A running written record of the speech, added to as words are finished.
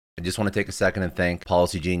I just want to take a second and thank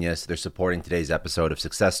Policy Genius. They're supporting today's episode of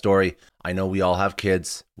Success Story. I know we all have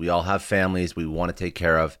kids, we all have families we want to take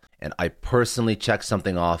care of, and I personally checked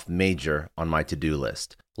something off major on my to-do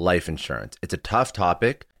list: life insurance. It's a tough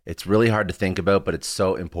topic. It's really hard to think about, but it's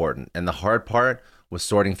so important. And the hard part was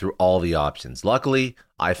sorting through all the options. Luckily,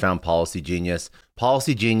 I found Policy Genius.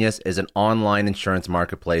 Policy Genius is an online insurance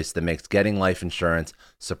marketplace that makes getting life insurance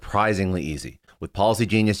surprisingly easy. With Policy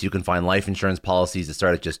Genius, you can find life insurance policies that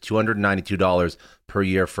start at just $292 per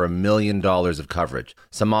year for $1 million of coverage.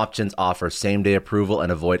 Some options offer same-day approval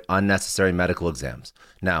and avoid unnecessary medical exams.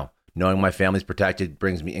 Now, knowing my family's protected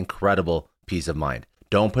brings me incredible peace of mind.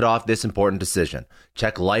 Don't put off this important decision.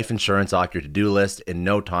 Check life insurance off your to-do list in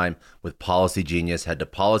no time with Policy Genius. Head to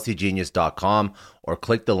policygenius.com or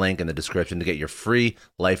click the link in the description to get your free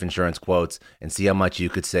life insurance quotes and see how much you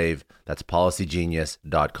could save. That's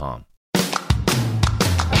policygenius.com.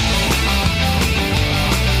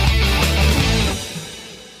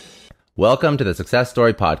 Welcome to the Success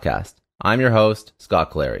Story Podcast. I'm your host,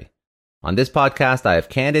 Scott Clary. On this podcast, I have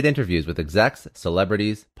candid interviews with execs,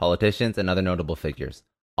 celebrities, politicians, and other notable figures,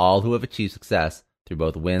 all who have achieved success through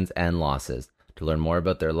both wins and losses, to learn more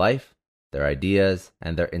about their life, their ideas,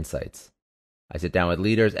 and their insights. I sit down with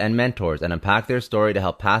leaders and mentors and unpack their story to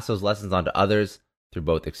help pass those lessons on to others through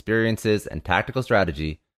both experiences and tactical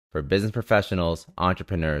strategy for business professionals,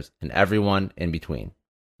 entrepreneurs, and everyone in between.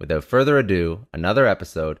 Without further ado, another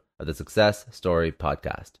episode of the Success Story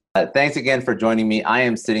Podcast. Thanks again for joining me. I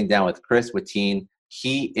am sitting down with Chris Wittine.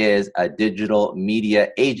 He is a digital media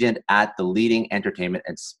agent at the leading entertainment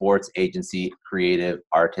and sports agency, Creative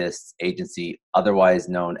Artists Agency, otherwise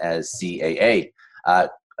known as CAA.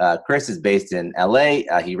 Chris is based in LA.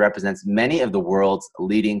 He represents many of the world's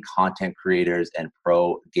leading content creators and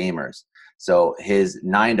pro gamers. So his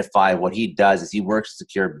 9 to 5, what he does is he works to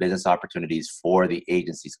secure business opportunities for the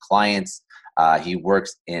agency's clients. He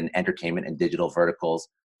works in entertainment and digital verticals,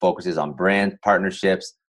 focuses on brand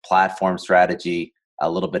partnerships, platform strategy, a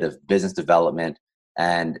little bit of business development.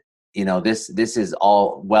 And, you know, this is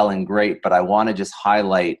all well and great, but I want to just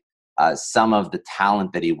highlight some of the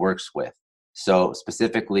talent that he works with. So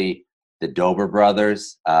specifically, the Dober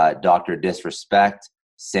brothers, Dr. Disrespect,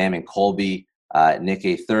 Sam and Colby, Nick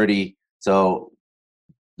A30. So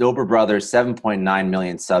Dober brothers, 7.9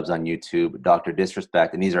 million subs on YouTube. Dr.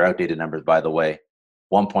 Disrespect, and these are outdated numbers, by the way,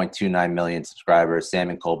 1.29 million subscribers.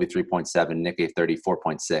 Sam and Colby, 3.7. Nick A30,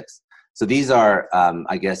 4.6. So these are,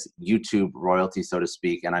 I guess, YouTube royalty, so to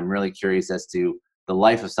speak. And I'm really curious as to the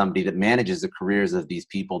life of somebody that manages the careers of these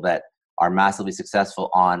people that are massively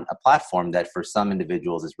successful on a platform that for some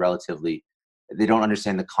individuals is relatively, they don't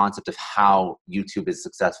understand the concept of how YouTube is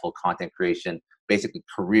successful content creation, basically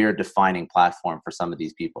career defining platform for some of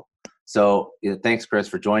these people. So thanks, Chris,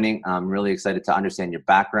 for joining. I'm really excited to understand your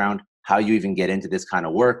background, how you even get into this kind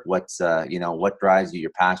of work, what drives you,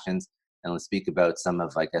 your passions, and let's speak about some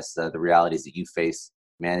of, I guess, the realities that you face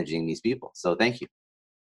managing these people. So thank you.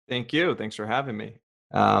 Thank you. Thanks for having me.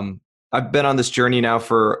 I've been on this journey now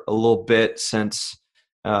for a little bit since,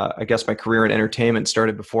 I guess my career in entertainment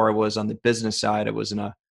started before I was on the business side. I was in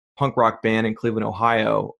a punk rock band in Cleveland,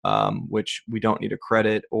 Ohio, which we don't need to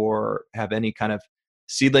credit or have any kind of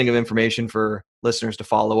seedling of information for listeners to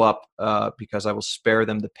follow up because I will spare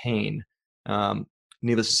them the pain.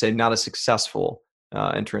 Needless to say, not a successful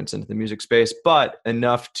entrance into the music space, but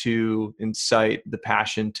enough to incite the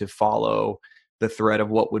passion to follow the thread of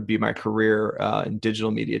what would be my career in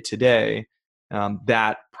digital media today.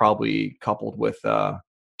 That probably coupled with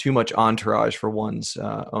too much entourage for one's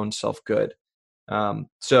own self-good.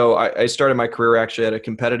 So I started my career actually at a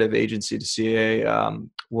competitive agency to CAA,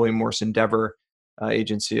 William Morris Endeavor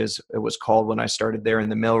agency, as it was called when I started there in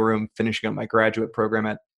the mailroom, finishing up my graduate program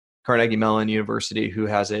at Carnegie Mellon University, who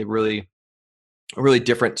has a really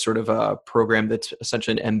different sort of program that's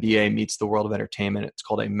essentially an MBA meets the world of entertainment. It's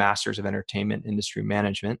called a Masters of Entertainment Industry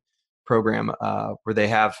Management program, where they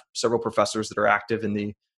have several professors that are active in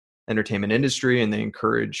the entertainment industry, and they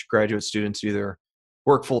encourage graduate students to either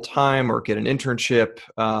work full-time or get an internship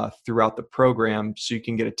throughout the program so you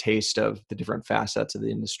can get a taste of the different facets of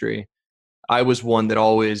the industry. I was one that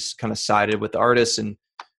always kind of sided with the artists and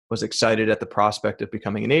was excited at the prospect of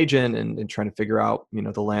becoming an agent and trying to figure out,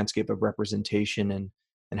 the landscape of representation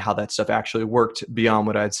and how that stuff actually worked beyond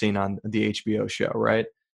what I'd seen on the HBO show, right?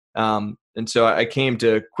 And so I came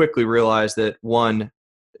to quickly realize that one,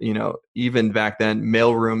 even back then,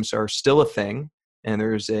 mail rooms are still a thing, and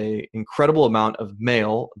there's a incredible amount of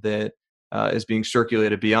mail that is being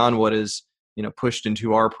circulated beyond what is, pushed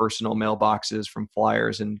into our personal mailboxes from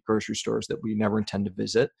flyers and grocery stores that we never intend to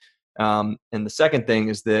visit. And the second thing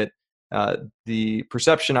is that the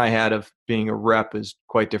perception I had of being a rep is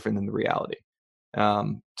quite different than the reality.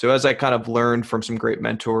 So as I kind of learned from some great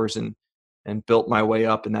mentors and built my way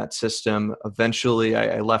up in that system, eventually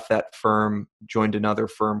I left that firm, joined another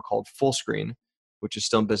firm called Fullscreen, which is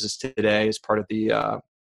still in business today as part of the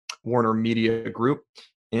Warner Media Group.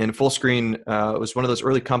 And Fullscreen was one of those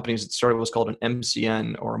early companies that started what's called an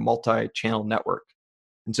MCN, or a multi-channel network.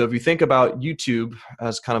 And so if you think about YouTube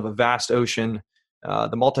as kind of a vast ocean,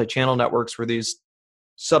 the multi-channel networks were these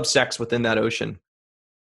subsects within that ocean,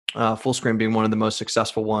 Fullscreen being one of the most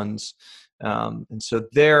successful ones. And so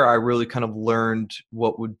there I really kind of learned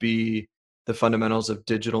what would be the fundamentals of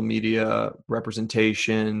digital media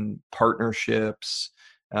representation, partnerships,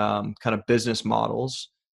 kind of business models,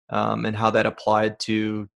 and how that applied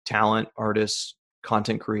to talent, artists,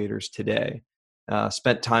 content creators today.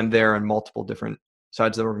 Spent time there on multiple different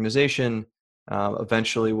sides of the organization.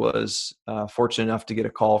 Eventually was fortunate enough to get a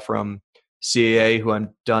call from CAA, who I've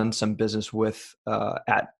done some business with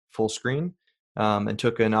at Fullscreen, and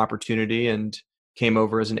took an opportunity and came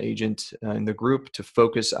over as an agent in the group to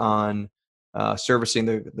focus on servicing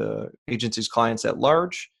the agency's clients at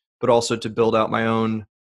large, but also to build out my own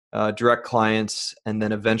direct clients. And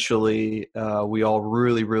then eventually we all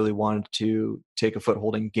really, really wanted to take a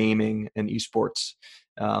foothold in gaming and esports.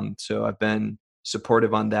 So I've been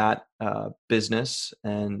supportive on that business,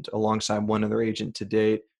 and alongside one other agent to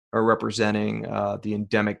date are representing the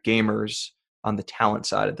endemic gamers on the talent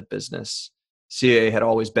side of the business. CAA had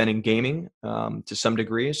always been in gaming to some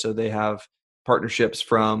degree, so they have partnerships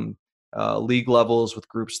from league levels with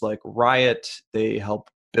groups like Riot. They help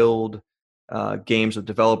build games with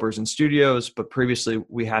developers and studios, but previously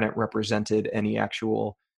we hadn't represented any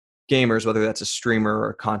actual gamers, whether that's a streamer or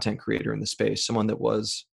a content creator in the space, someone that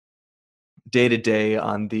was day to day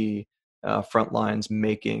on the front lines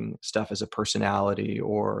making stuff as a personality,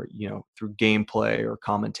 or through gameplay or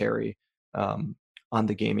commentary on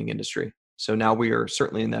the gaming industry. So now we are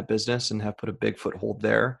certainly in that business and have put a big foothold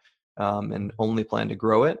there, and only plan to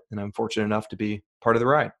grow it. And I'm fortunate enough to be part of the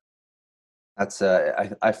ride. That's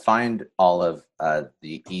I find all of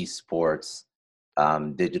the esports,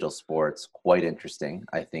 digital sports, quite interesting.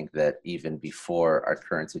 I think that even before our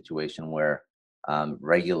current situation, where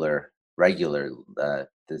regular the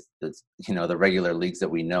regular leagues that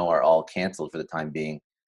we know are all canceled for the time being,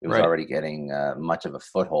 it was Right. already getting much of a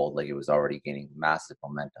foothold. Like, it was already gaining massive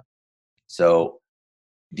momentum. So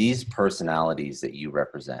these personalities that you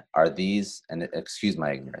represent, are these, and excuse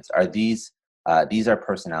my ignorance, are these are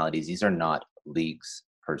personalities, these are not leagues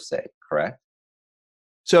per se, correct?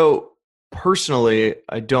 So personally,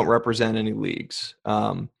 I don't represent any leagues,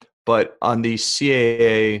 but on the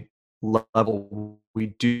CAA level, we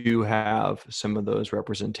do have some of those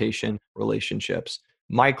representation relationships.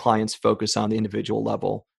 My clients focus on the individual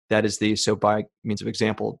level. That is so by means of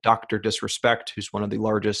example, Dr. Disrespect, who's one of the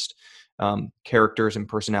largest characters and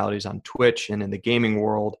personalities on Twitch and in the gaming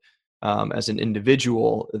world, as an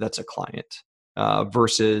individual, that's a client,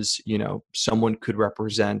 versus, someone could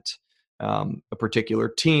represent a particular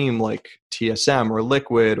team like TSM or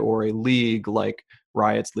Liquid, or a league like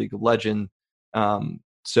Riot's League of Legends.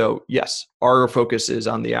 So yes, our focus is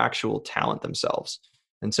on the actual talent themselves.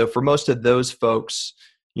 And so for most of those folks,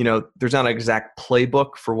 there's not an exact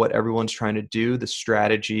playbook for what everyone's trying to do. The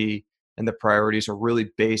strategy and the priorities are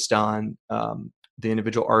really based on the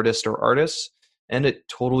individual artist or artists. And it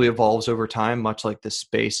totally evolves over time, much like the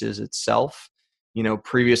space is itself.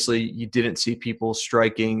 Previously you didn't see people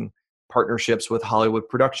striking partnerships with Hollywood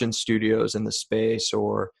production studios in the space,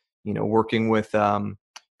 or working with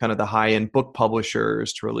kind of the high-end book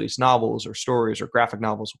publishers to release novels or stories or graphic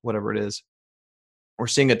novels, whatever it is. We're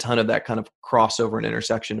seeing a ton of that kind of crossover and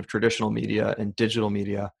intersection of traditional media and digital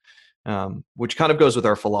media, which kind of goes with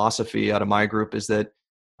our philosophy out of my group, is that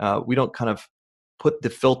we don't kind of put the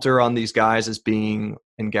filter on these guys as being,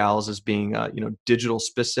 and gals as being digital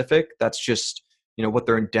specific. That's just what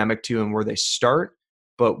they're endemic to and where they start.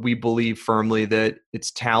 But we believe firmly that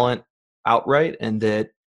it's talent outright, and that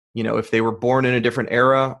if they were born in a different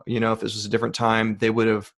era, if this was a different time, they would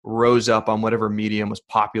have rose up on whatever medium was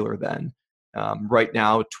popular then. Right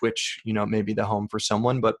now, Twitch, may be the home for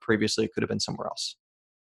someone, but previously it could have been somewhere else.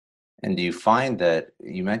 And do you find that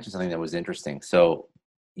you mentioned something that was interesting? So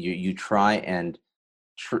you try and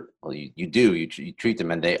you treat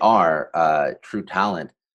them, and they are true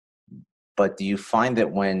talent. But do you find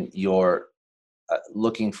that when you're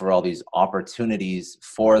looking for all these opportunities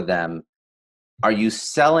for them, are you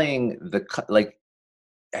selling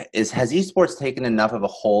has esports taken enough of a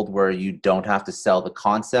hold where you don't have to sell the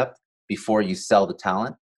concept before you sell the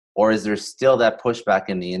talent? Or is there still that pushback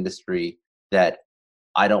in the industry that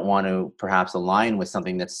I don't want to perhaps align with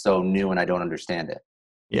something that's so new and I don't understand it?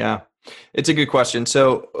 Yeah, it's a good question.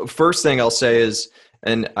 So first thing I'll say is,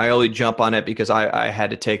 and I only jump on it because I had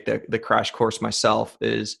to take the crash course myself,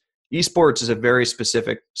 is esports is a very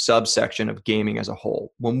specific subsection of gaming as a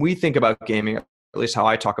whole. When we think about gaming, at least how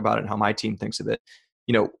I talk about it and how my team thinks of it,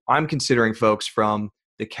 I'm considering folks from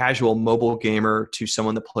the casual mobile gamer to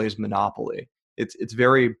someone that plays Monopoly. It's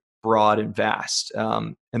very broad and vast,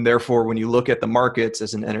 and therefore, when you look at the markets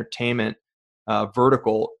as an entertainment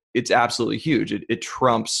vertical, it's absolutely huge. It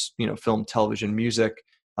trumps, film, television, music,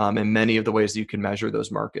 in many of the ways that you can measure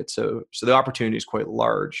those markets. So the opportunity is quite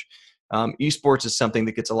large. Esports is something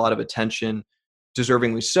that gets a lot of attention,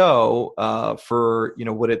 deservingly so, for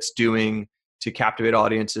what it's doing to captivate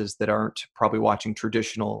audiences that aren't probably watching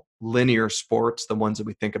traditional linear sports, the ones that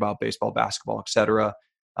we think about, baseball, basketball, et cetera,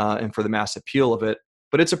 and for the mass appeal of it.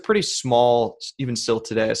 But it's a pretty small, even still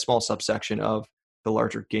today, a small subsection of the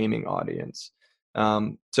larger gaming audience.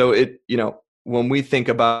 So when we think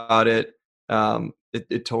about it,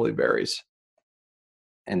 it totally varies.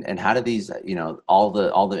 And how do these, all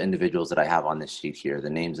the individuals that I have on this sheet here, the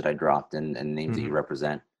names that I dropped and names that you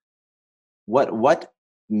represent, what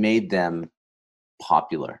made them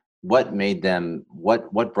popular? What made them,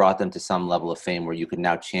 what brought them to some level of fame where you could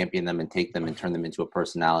now champion them and take them and turn them into a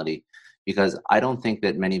personality? Because I don't think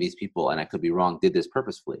that many of these people, and I could be wrong, did this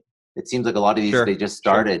purposefully. It seems like a lot of these, they just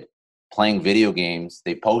started playing video games,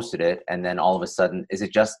 they posted it, and then all of a sudden, is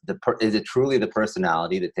it truly the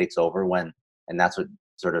personality that takes over and that's what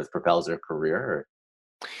sort of propels their career?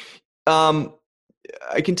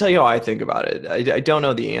 I can tell you how I think about it. I don't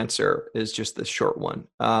know the answer is just the short one.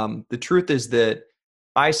 The truth is that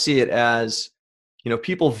I see it as,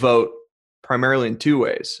 people vote primarily in two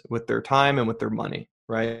ways, with their time and with their money,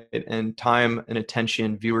 right? And time and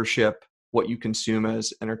attention, viewership, what you consume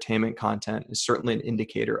as entertainment content is certainly an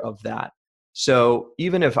indicator of that. So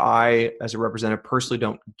even if I, as a representative, personally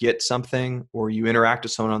don't get something, or you interact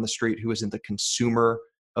with someone on the street who isn't the consumer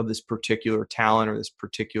of this particular talent or this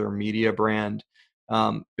particular media brand,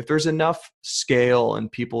 if there's enough scale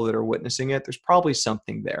and people that are witnessing it, there's probably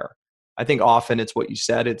something there. I think often it's what you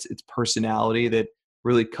said, it's personality that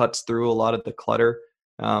really cuts through a lot of the clutter.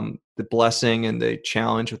 The blessing and the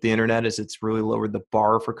challenge with the internet is it's really lowered the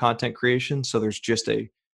bar for content creation. So there's just a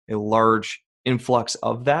large influx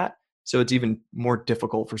of that. So it's even more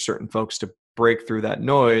difficult for certain folks to break through that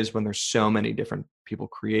noise when there's so many different people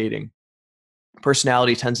creating.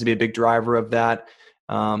 Personality tends to be a big driver of that.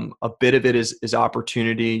 A bit of it is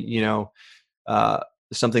opportunity.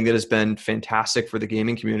 Something that has been fantastic for the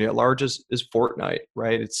gaming community at large is Fortnite,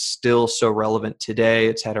 right? It's still so relevant today.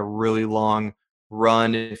 It's had a really long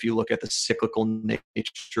run. If you look at the cyclical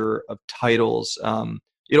nature of titles,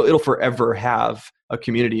 it'll forever have a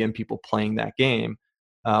community and people playing that game.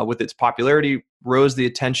 With its popularity, rose the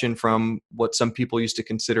attention from what some people used to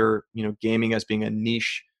consider, gaming as being a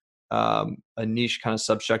niche kind of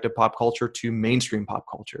subject of pop culture to mainstream pop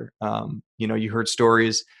culture. You heard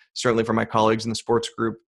stories, certainly from my colleagues in the sports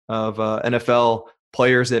group, of NFL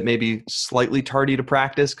players that may be slightly tardy to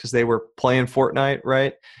practice because they were playing Fortnite,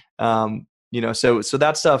 right? So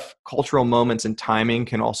that stuff, cultural moments and timing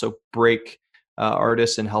can also break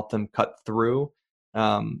artists and help them cut through.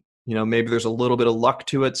 Maybe there's a little bit of luck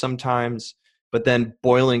to it sometimes, but then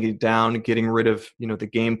boiling it down, getting rid of, the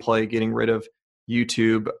gameplay, getting rid of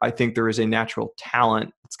YouTube, I think there is a natural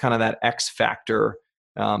talent. It's kind of that X factor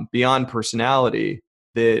beyond personality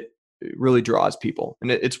that really draws people.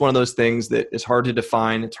 And it's one of those things that is hard to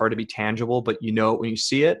define. It's hard to be tangible, but you know it when you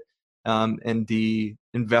see it. And the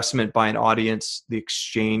investment by an audience, the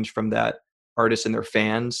exchange from that artist and their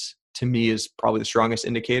fans, to me, is probably the strongest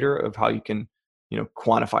indicator of how you can,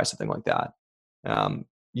 quantify something like that.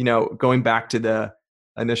 Going back to the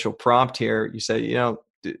initial prompt here, you say,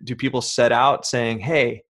 do people set out saying,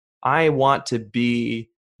 hey, I want to be,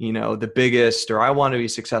 the biggest, or I want to be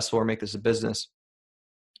successful or make this a business?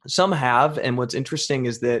 Some have. And what's interesting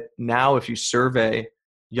is that now if you survey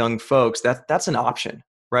young folks, that's an option,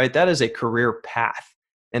 right? That is a career path.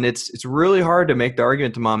 And it's really hard to make the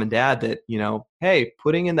argument to mom and dad that, hey,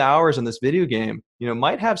 putting in the hours on this video game,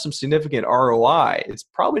 might have some significant ROI. It's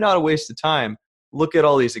probably not a waste of time. Look at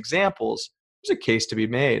all these examples. There's a case to be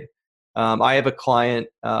made. I have a client,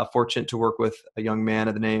 fortunate to work with a young man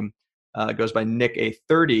of the name, goes by Nick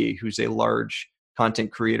A30, who's a large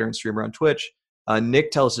content creator and streamer on Twitch.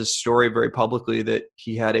 Nick tells his story very publicly that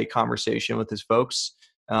he had a conversation with his folks,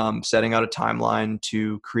 setting out a timeline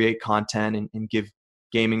to create content and give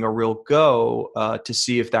gaming a real go, to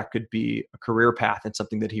see if that could be a career path and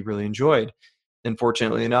something that he really enjoyed. And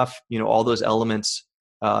fortunately enough, all those elements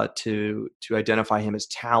to identify him as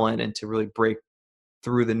talent and to really break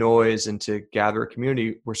through the noise and to gather a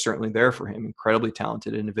community, we're certainly there for him. Incredibly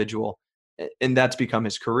talented individual, and that's become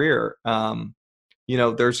his career.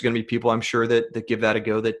 There's going to be people, I'm sure, that give that a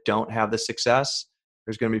go that don't have the success.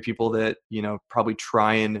 There's going to be people that probably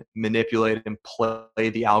try and manipulate and play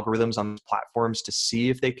the algorithms on platforms to see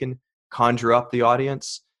if they can conjure up the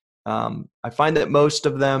audience. I find that most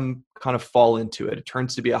of them kind of fall into it. It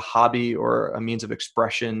turns to be a hobby or a means of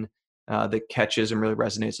expression that catches and really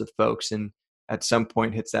resonates with folks, and at some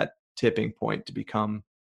point hits that tipping point to become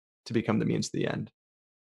the means to the end.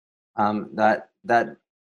 I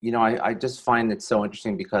just find it so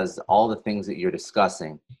interesting because all the things that you're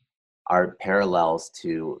discussing are parallels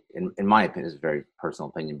to, in my opinion, it's a very personal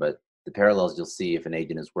opinion, but the parallels you'll see if an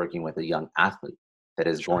agent is working with a young athlete that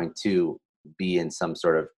is going to be in some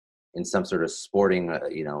sort of sporting,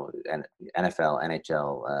 NFL,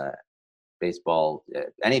 NHL, baseball,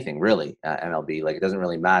 anything really, MLB. Like, it doesn't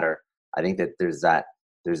really matter. I think that there's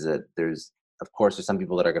of course, there's some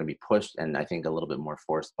people that are going to be pushed, and I think a little bit more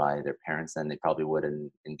forced by their parents than they probably would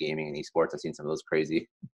in gaming and esports. I've seen some of those crazy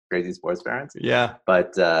sports parents. Yeah.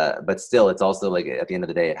 But still, it's also like, at the end of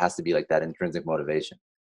the day, it has to be like that intrinsic motivation.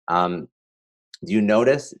 Do you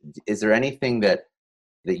notice, is there anything that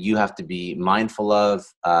you have to be mindful of?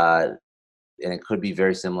 And it could be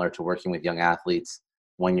very similar to working with young athletes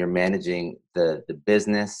when you're managing the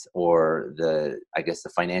business or the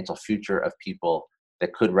financial future of people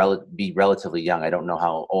that could be relatively young. I don't know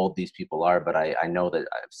how old these people are, but I know that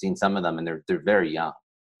I've seen some of them and they're very young.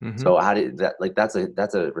 Mm-hmm. So how do that, like, that's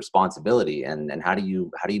a responsibility. And how do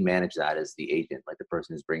you manage that as the agent, like the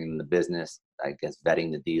person who's bringing in the business, I guess,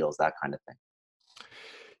 vetting the deals, that kind of thing?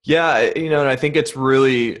 Yeah. And I think it's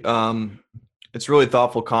really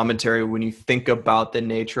thoughtful commentary when you think about the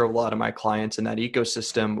nature of a lot of my clients in that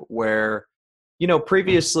ecosystem where,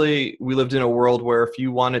 previously we lived in a world where if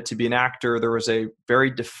you wanted to be an actor, there was a very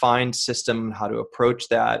defined system on how to approach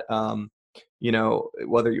that.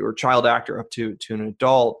 Whether you were a child actor up to an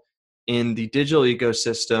adult in the digital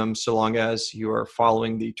ecosystem, so long as you are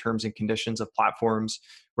following the terms and conditions of platforms,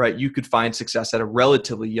 right, you could find success at a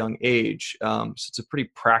relatively young age. So it's a pretty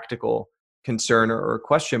practical concern or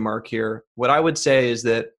question mark here. What I would say is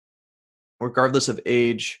that regardless of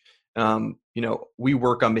age, we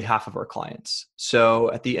work on behalf of our clients.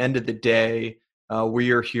 So at the end of the day,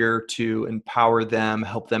 we are here to empower them,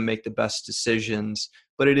 help them make the best decisions.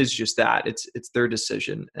 But it is just that it's their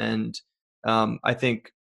decision. And I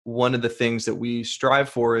think one of the things that we strive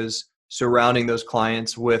for is surrounding those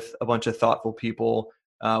clients with a bunch of thoughtful people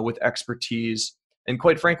with expertise, and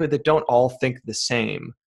quite frankly, that don't all think the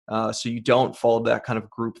same. So you don't follow that kind of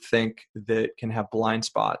group think that can have blind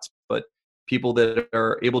spots, but people that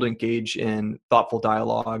are able to engage in thoughtful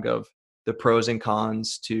dialogue of the pros and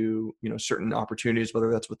cons to, certain opportunities,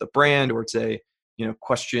 whether that's with a brand or it's a,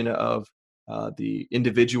 question of the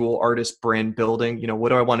individual artist brand building. What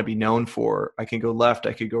do I want to be known for? I can go left,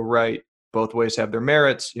 I could go right. Both ways have their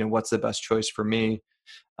merits. What's the best choice for me?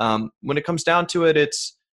 When it comes down to it,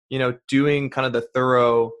 it's, doing kind of the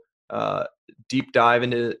thorough deep dive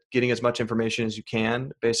into getting as much information as you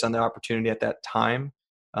can based on the opportunity at that time.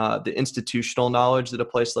 The institutional knowledge that a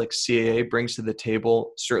place like CAA brings to the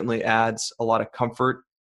table certainly adds a lot of comfort,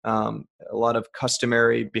 a lot of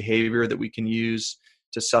customary behavior that we can use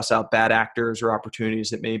to suss out bad actors or opportunities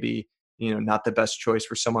that may be, not the best choice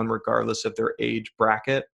for someone regardless of their age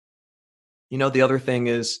bracket. The other thing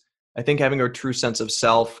is, I think having a true sense of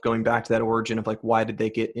self, going back to that origin of like, why did they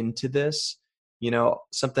get into this?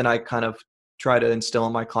 Something I kind of try to instill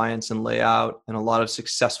in my clients and lay out, and a lot of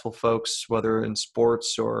successful folks, whether in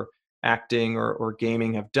sports or acting or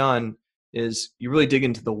gaming, have done, is you really dig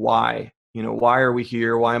into the why. Why are we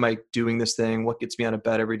here? Why am I doing this thing? What gets me out of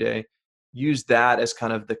bed every day? Use that as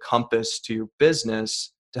kind of the compass to your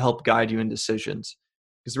business to help guide you in decisions.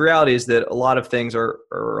 Because the reality is that a lot of things are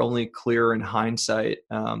only clear in hindsight.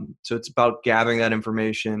 So it's about gathering that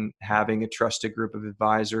information, having a trusted group of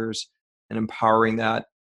advisors, and empowering that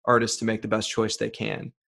artist to make the best choice they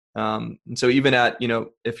can. And so even at,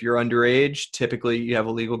 if you're underage, typically you have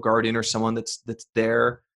a legal guardian or someone that's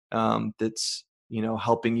there, that's,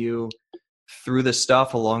 helping you through this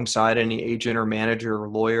stuff alongside any agent or manager or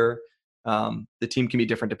lawyer. The team can be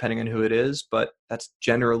different depending on who it is, but that's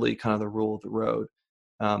generally kind of the rule of the road.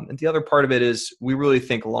 And the other part of it is we really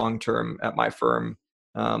think long-term at my firm,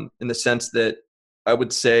 in the sense that I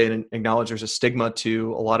would say and acknowledge there's a stigma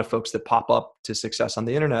to a lot of folks that pop up to success on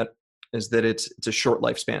the internet, is that it's a short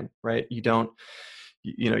lifespan, right?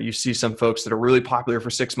 You see some folks that are really popular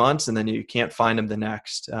for 6 months and then you can't find them the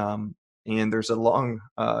next. and there's a long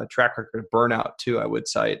track record of burnout too, I would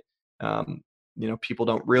cite. People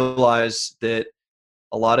don't realize that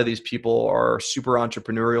a lot of these people are super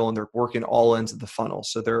entrepreneurial and they're working all ends of the funnel.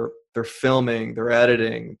 So they're filming, they're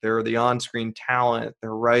editing, they're the on-screen talent,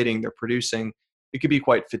 they're writing, they're producing. It could be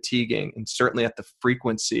quite fatiguing, and certainly at the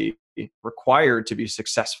frequency required to be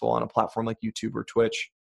successful on a platform like YouTube or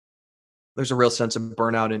Twitch, there's a real sense of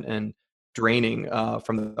burnout and draining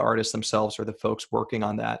from the artists themselves or the folks working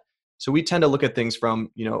on that. So we tend to look at things from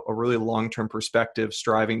a really long-term perspective,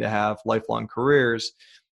 striving to have lifelong careers.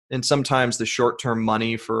 And sometimes the short-term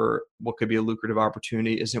money for what could be a lucrative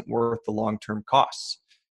opportunity isn't worth the long-term costs.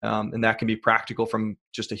 And that can be practical from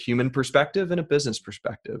just a human perspective and a business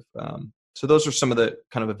perspective. So those are some of the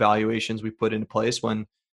kind of evaluations we put into place when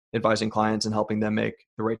advising clients and helping them make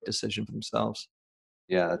the right decision for themselves.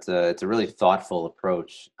 Yeah, it's a really thoughtful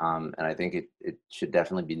approach, and I think it should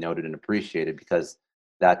definitely be noted and appreciated, because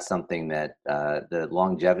that's something that the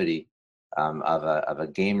longevity of a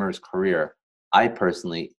gamer's career. I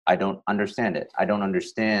don't understand it. I don't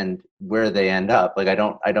understand where they end up. Like I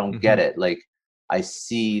don't get Mm-hmm. it. Like I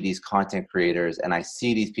see these content creators and I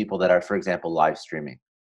see these people that are, for example, live streaming.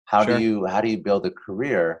 Sure. How do you build a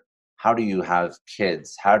career? How do you have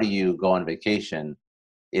kids? How do you go on vacation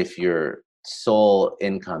if your sole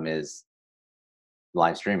income is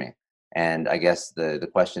live streaming? And I guess the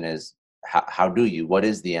question is, how do you, what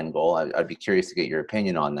is the end goal? I'd be curious to get your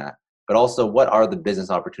opinion on that. But also, what are the business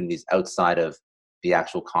opportunities outside of the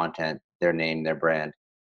actual content, their name, their brand?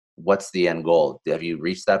 What's the end goal? Have you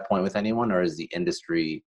reached that point with anyone, or is the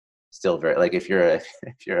industry still very, like, if you're a,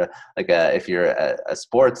 if you're a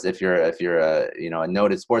sports, if you're a a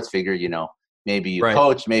noted sports figure, maybe you Right.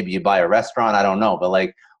 coach, maybe you buy a restaurant, I don't know, but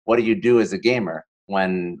like, what do you do as a gamer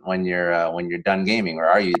when you're done gaming, or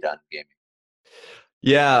are you done gaming?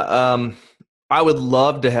 Yeah. I would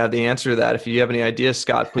love to have the answer to that. If you have any ideas,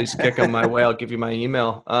 Scott, please kick them my way. I'll give you my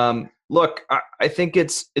email. Look, I think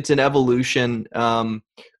it's an evolution.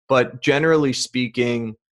 But generally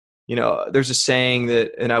speaking, there's a saying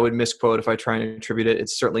that, and I would misquote if I try and attribute it.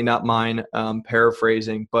 It's certainly not mine,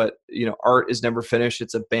 paraphrasing, but art is never finished.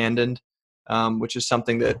 It's abandoned, which is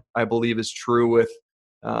something that I believe is true with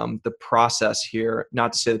the process here.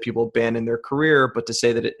 Not to say that people abandon their career, but to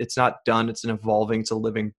say that it's not done. It's an evolving, it's a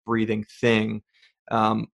living, breathing thing.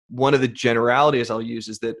 One of the generalities I'll use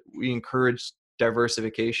is that we encourage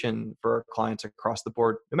diversification for our clients across the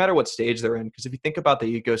board, no matter what stage they're in. Because if you think about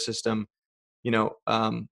the ecosystem, you know,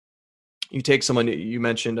 um, you take someone, you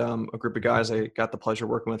mentioned a group of guys I got the pleasure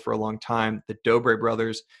of working with for a long time, the Dobre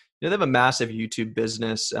brothers. They have a massive YouTube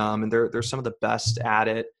business, and they're some of the best at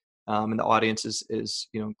it. And the audience is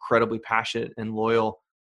incredibly passionate and loyal.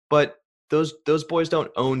 But those boys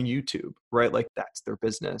don't own YouTube, right? Like that's their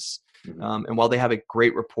business. Hmm. And while they have a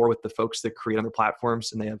great rapport with the folks that create on their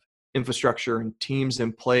platforms, and they have infrastructure and teams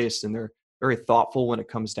in place, and they're very thoughtful when it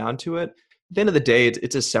comes down to it, at the end of the day,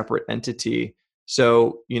 it's a separate entity.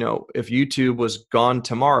 So, if YouTube was gone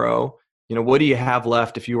tomorrow, what do you have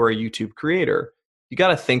left if you were a YouTube creator? You got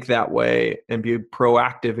to think that way and be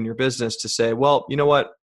proactive in your business to say, well, you know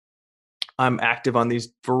what? I'm active on these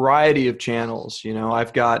variety of channels.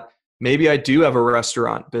 Maybe I do have a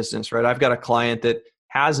restaurant business, right? I've got a client that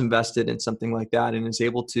has invested in something like that and is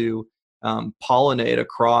able to pollinate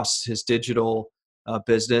across his digital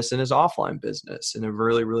business and his offline business in a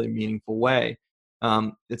really, really meaningful way.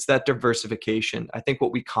 It's that diversification. I think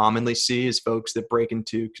what we commonly see is folks that break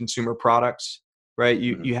into consumer products, right?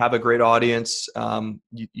 You Hmm. you have a great audience.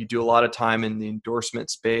 You do a lot of time in the endorsement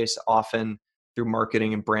space, often through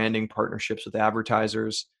marketing and branding partnerships with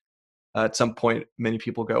advertisers. At some point, many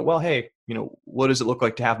people go, well, hey, what does it look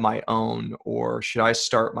like to have my own? Or should I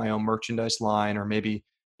start my own merchandise line? Or maybe,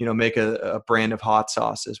 make a brand of hot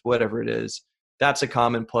sauces, whatever it is. That's a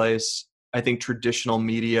commonplace. I think traditional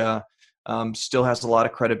media still has a lot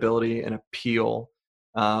of credibility and appeal.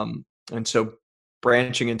 And so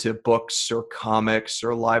branching into books or comics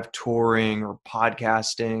or live touring or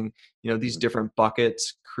podcasting, these Hmm. different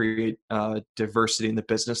buckets create diversity in the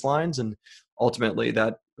business lines. And ultimately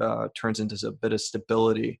that turns into a bit of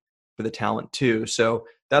stability for the talent too. So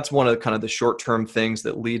that's one of the kind of the short-term things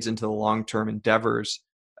that leads into the long-term endeavors.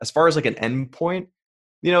 As far as like an endpoint,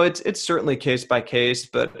 it's certainly case by case,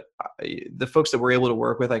 but the folks that we're able to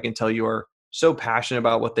work with, I can tell you, are so passionate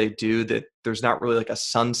about what they do that there's not really like a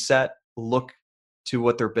sunset look to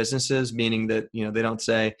what their business is, meaning that, they don't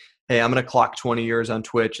say, hey, I'm going to clock 20 years on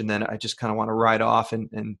Twitch and then I just kind of want to ride off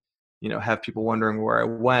and have people wondering where I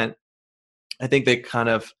went. I think they kind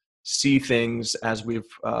of see things as we've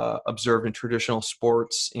observed in traditional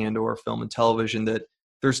sports and or film and television, that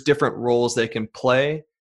there's different roles they can play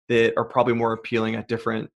that are probably more appealing at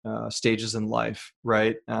different stages in life,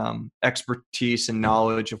 right? Expertise and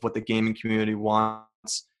knowledge of what the gaming community wants.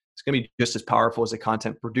 It's going to be just as powerful as a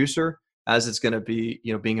content producer as it's going to be,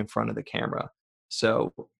 being in front of the camera.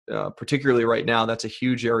 So particularly right now, that's a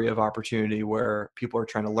huge area of opportunity where people are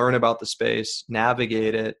trying to learn about the space,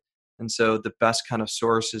 navigate it. And so the best kind of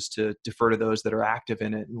source is to defer to those that are active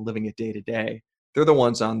in it and living it day to day. They're the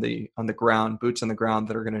ones on the ground, boots on the ground,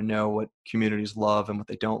 that are going to know what communities love and what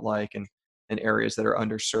they don't like, and areas that are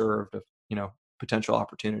underserved of, potential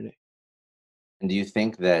opportunity. And do you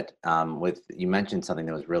think that you mentioned something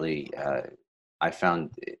that was really, I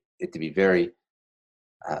found it to be very,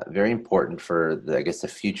 very important for the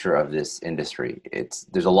future of this industry.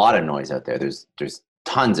 There's a lot of noise out there. There's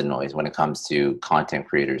tons of noise when it comes to content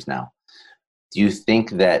creators now. Do you think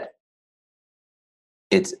that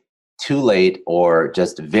it's too late, or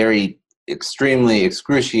just very extremely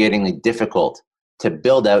excruciatingly difficult to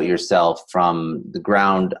build out yourself from the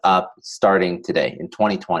ground up starting today in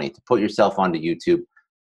 2020, to put yourself onto YouTube?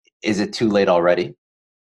 Is it too late already?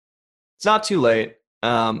 It's not too late,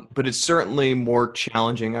 but it's certainly more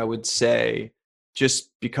challenging, I would say, just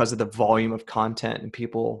because of the volume of content and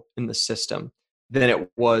people in the system than it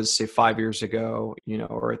was, say, 5 years ago,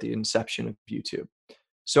 or at the inception of YouTube.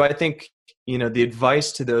 So I think, the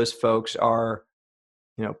advice to those folks are,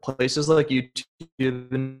 places like YouTube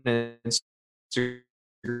and Instagram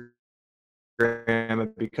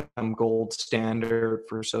have become gold standard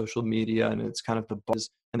for social media, and it's kind of the buzz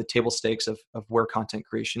and the table stakes of where content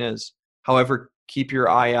creation is. However, keep your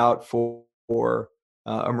eye out for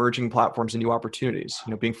emerging platforms and new opportunities.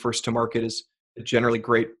 Being first to market is a generally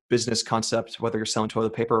great business concept, whether you're selling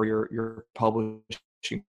toilet paper or you're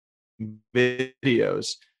publishing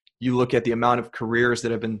videos. You look at the amount of careers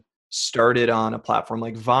that have been started on a platform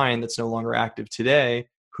like Vine that's no longer active today,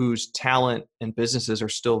 whose talent and businesses are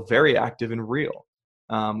still very active and real.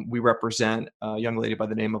 We represent a young lady by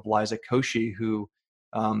the name of Liza Koshy, who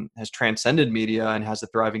has transcended media and has a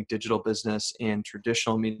thriving digital business and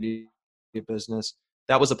traditional media business.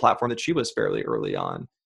 That was a platform that she was fairly early on.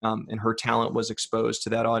 And her talent was exposed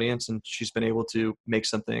to that audience, and she's been able to make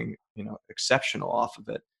something, exceptional off of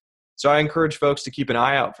it. So I encourage folks to keep an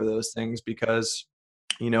eye out for those things, because,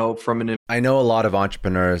 I know a lot of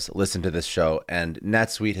entrepreneurs listen to this show, and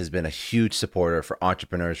NetSuite has been a huge supporter for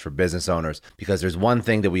entrepreneurs, for business owners, because there's one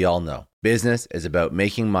thing that we all know. Business is about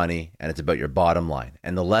making money, and it's about your bottom line.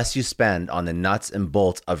 And the less you spend on the nuts and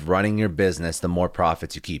bolts of running your business, the more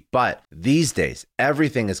profits you keep. But these days,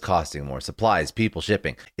 everything is costing more. Supplies, people,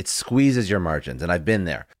 shipping. It squeezes your margins, and I've been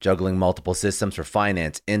there, juggling multiple systems for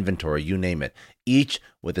finance, inventory, you name it, each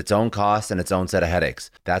with its own costs and its own set of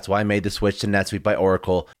headaches. That's why I made the switch to NetSuite by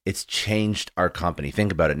Oracle. It's changed our company.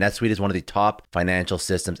 Think about it. NetSuite is one of the top financial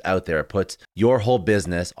systems out there. It puts your whole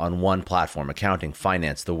business on one platform: accounting,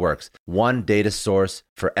 finance, the works. One data source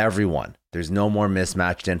for everyone. There's no more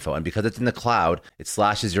mismatched info. And because it's in the cloud, it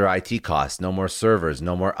slashes your IT costs. No more servers,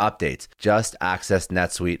 no more updates. Just access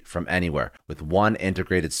NetSuite from anywhere. With one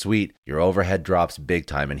integrated suite, your overhead drops big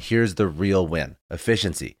time. And here's the real win: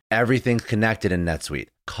 efficiency. Everything's connected in NetSuite.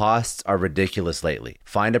 Costs are ridiculous lately.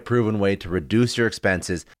 Find a proven way to reduce your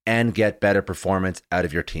expenses and get better performance out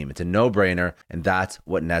of your team. It's a no-brainer, and that's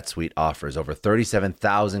what NetSuite offers. Over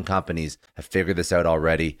 37,000 companies have figured this out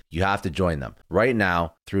already. You have to join them. Right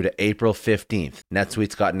now, through to April 15th,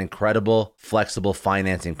 NetSuite's got an incredible, flexible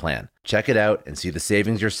financing plan. Check it out and see the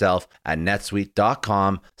savings yourself at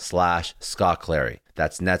netsuite.com/Scott Clary.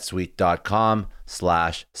 That's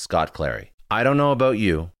netsuite.com/Scott Clary. I don't know about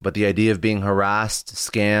you, but the idea of being harassed,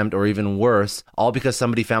 scammed, or even worse, all because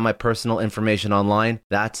somebody found my personal information online,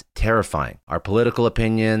 that's terrifying. Our political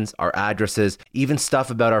opinions, our addresses, even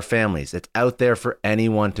stuff about our families, it's out there for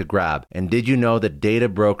anyone to grab. And did you know that data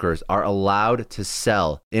brokers are allowed to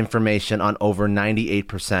sell information on over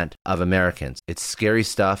 98% of Americans? It's scary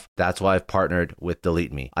stuff. That's why I've partnered with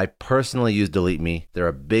Delete Me. I personally use Delete Me. They're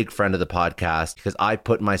a big friend of the podcast because I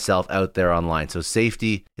put myself out there online. So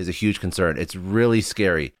safety is a huge concern. It's really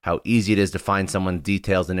scary how easy it is to find someone's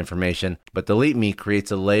details and information, but Delete Me creates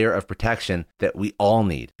a layer of protection that we all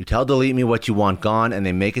need. You tell Delete Me what you want gone, and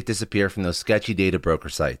they make it disappear from those sketchy data broker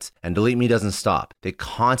sites. And Delete Me doesn't stop. They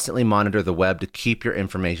constantly monitor the web to keep your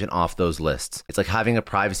information off those lists. It's like having a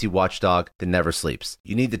privacy watchdog that never sleeps.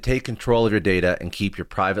 You need to take control of your data and keep your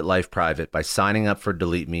private life private by signing up for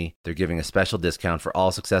Delete Me. They're giving a special discount for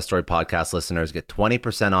all Success Story podcast listeners. Get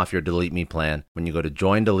 20% off your Delete Me plan when you go to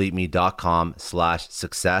joindeleteme.com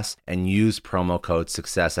joindeleteme.com/success and use promo code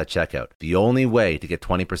success at checkout. The only way to get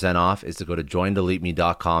 20% off is to go to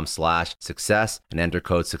joindeleteme.com/success and enter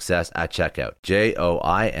code success at checkout.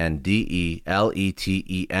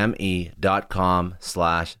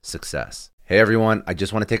 joindeleteme.com/success. Hey everyone, I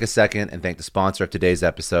just want to take a second and thank the sponsor of today's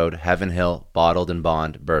episode, Heaven Hill Bottled and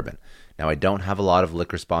Bond Bourbon. Now, I don't have a lot of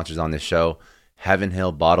liquor sponsors on this show. Heaven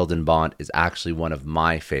Hill Bottled and Bond is actually one of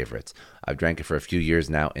my favorites. I've drank it for a few years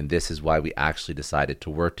now, and this is why we actually decided to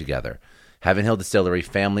work together. Heaven Hill Distillery,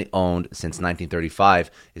 family owned since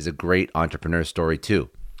 1935, is a great entrepreneur story too.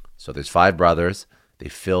 So there's 5 brothers. They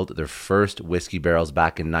filled their first whiskey barrels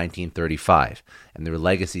back in 1935, and their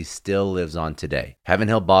legacy still lives on today. Heaven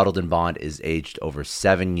Hill Bottled and Bond is aged over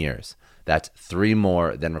 7 years. That's 3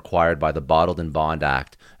 more than required by the Bottled and Bond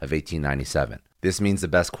Act of 1897. This means the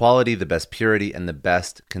best quality, the best purity, and the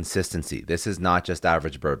best consistency. This is not just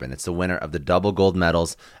average bourbon. It's the winner of the double gold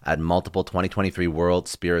medals at multiple 2023 World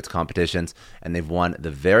Spirits competitions, and they've won the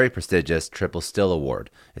very prestigious Triple Still Award.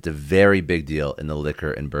 It's a very big deal in the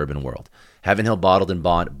liquor and bourbon world. Heaven Hill Bottled and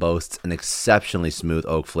Bond boasts an exceptionally smooth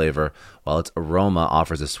oak flavor, while its aroma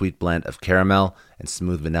offers a sweet blend of caramel and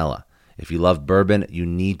smooth vanilla. If you love bourbon, you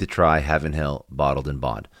need to try Heaven Hill Bottled and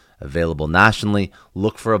Bond. Available nationally,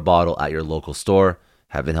 look for a bottle at your local store.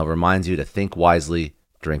 Heaven Hill reminds you to think wisely,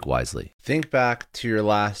 drink wisely. Think back to your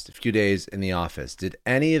last few days in the office. Did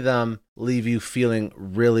any of them leave you feeling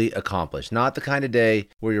really accomplished? Not the kind of day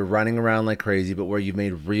where you're running around like crazy, but where you've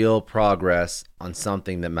made real progress on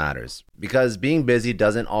something that matters. Because being busy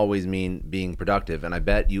doesn't always mean being productive, and I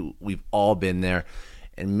bet we've all been there.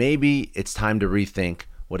 And maybe it's time to rethink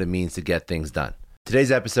what it means to get things done.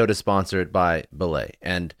 Today's episode is sponsored by Belay,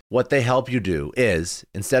 and what they help you do is,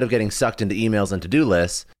 instead of getting sucked into emails and to-do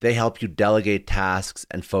lists, they help you delegate tasks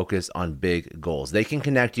and focus on big goals. They can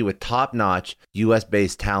connect you with top-notch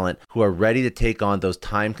US-based talent who are ready to take on those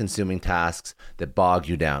time-consuming tasks that bog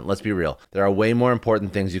you down. Let's be real. There are way more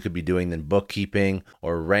important things you could be doing than bookkeeping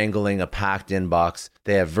or wrangling a packed inbox.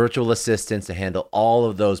 They have virtual assistants to handle all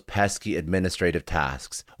of those pesky administrative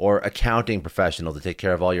tasks, or accounting professional to take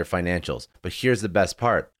care of all your financials. But here's the best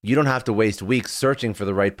part. You don't have to waste weeks searching for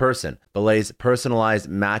the right person. Belay's personalized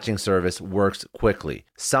matching service works quickly,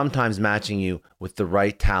 sometimes matching you with the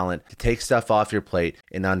right talent to take stuff off your plate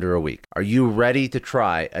in under a week. Are you ready to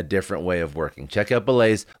try a different way of working? Check out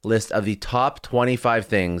Belay's list of the top 25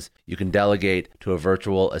 things you can delegate to a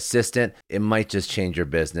virtual assistant. It might just change your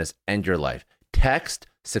business and your life. Text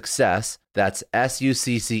SUCCESS, that's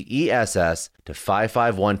SUCCESS, to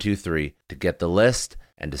 55123 to get the list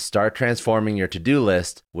and to start transforming your to-do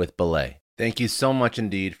list with Belay. Thank you so much,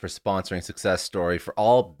 Indeed, for sponsoring Success Story. For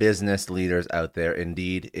all business leaders out there,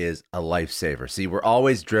 Indeed is a lifesaver. See, we're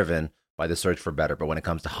always driven by the search for better, but when it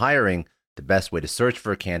comes to hiring, the best way to search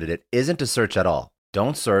for a candidate isn't to search at all.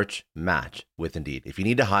 Don't search, match with Indeed. If you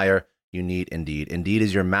need to hire, you need Indeed. Indeed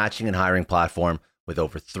is your matching and hiring platform with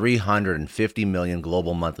over 350 million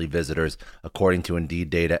global monthly visitors, according to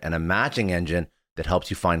Indeed data, and a matching engine that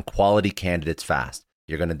helps you find quality candidates fast.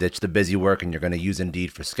 You're going to ditch the busy work and you're going to use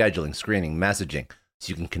Indeed for scheduling, screening, messaging, so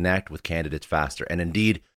you can connect with candidates faster. And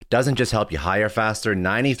Indeed doesn't just help you hire faster.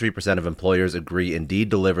 93% of employers agree Indeed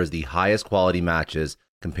delivers the highest quality matches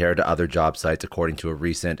compared to other job sites, according to a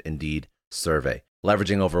recent Indeed survey.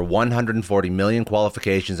 Leveraging over 140 million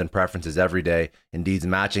qualifications and preferences every day, Indeed's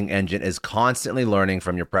matching engine is constantly learning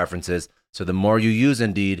from your preferences, so the more you use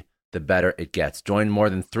Indeed, the better it gets. Join more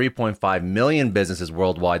than 3.5 million businesses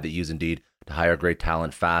worldwide that use Indeed to hire great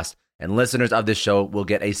talent fast. And listeners of this show will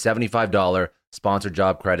get a $75 sponsored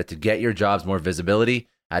job credit to get your jobs more visibility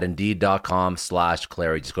at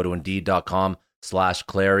Indeed.com/Clary. Just go to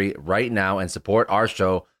Indeed.com/Clary right now and support our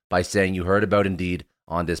show by saying you heard about Indeed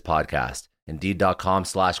on this podcast.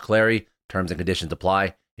 Indeed.com/Clary. Terms and conditions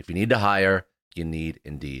apply. If you need to hire, you need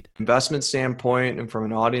Indeed. Investment standpoint and from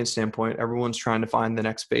an audience standpoint, everyone's trying to find the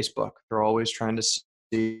next Facebook. They're always trying to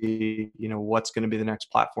see, what's going to be the next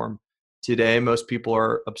platform. Today, most people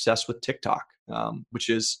are obsessed with TikTok, which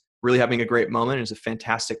is really having a great moment. It's a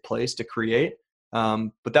fantastic place to create.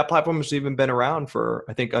 But that platform has even been around for,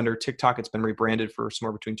 I think under TikTok, it's been rebranded for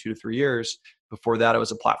somewhere between 2 to 3 years. Before that, it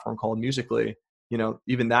was a platform called Musical.ly.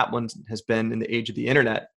 Even that one has been in the age of the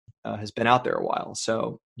internet, has been out there a while.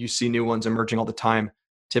 So you see new ones emerging all the time.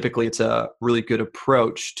 Typically, it's a really good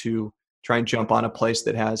approach to try and jump on a place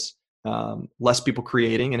that has less people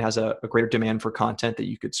creating and has a greater demand for content that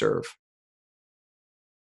you could serve.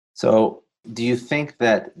 So do you think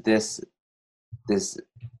that this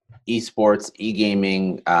esports,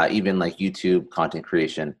 e-gaming, even like YouTube content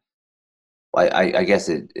creation, I guess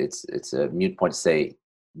it's a moot point to say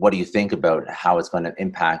what do you think about how it's going to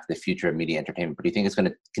impact the future of media entertainment? But do you think it's going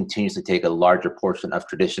to continuously take a larger portion of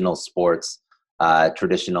traditional sports,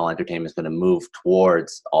 traditional entertainment is going to move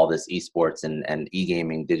towards all this esports and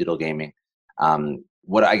e-gaming, digital gaming?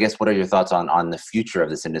 What are your thoughts on the future of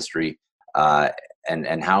this industry,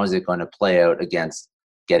 and how is it going to play out against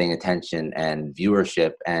getting attention and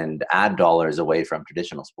viewership and ad dollars away from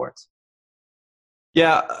traditional sports?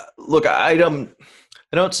 Yeah, look, I don't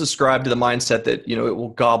subscribe to the mindset that, it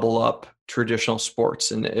will gobble up traditional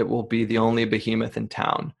sports and it will be the only behemoth in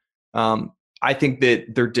town. I think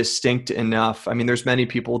that they're distinct enough. I mean, there's many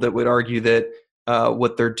people that would argue that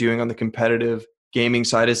what they're doing on the competitive gaming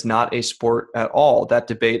side is not a sport at all. That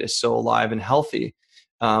debate is so alive and healthy.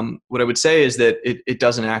 What I would say is that it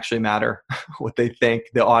doesn't actually matter what they think.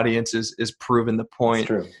 The audience is proven the point.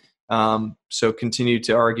 It's true. So continue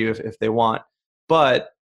to argue if they want. But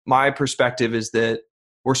my perspective is that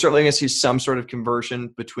we're certainly going to see some sort of conversion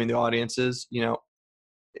between the audiences.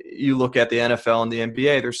 You look at the NFL and the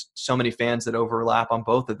NBA, there's so many fans that overlap on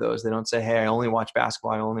both of those. They don't say, hey, I only watch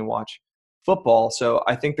basketball, I only watch football. So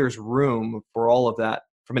I think there's room for all of that.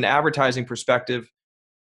 From an advertising perspective,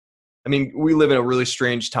 I mean, we live in a really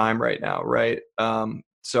strange time right now, right?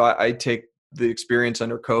 So I take the experience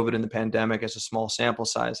under COVID and the pandemic as a small sample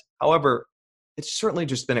size. However, it's certainly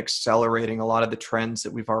just been accelerating a lot of the trends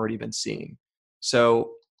that we've already been seeing.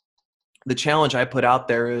 So the challenge I put out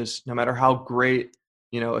there is, no matter how great,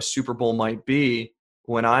 a Super Bowl might be,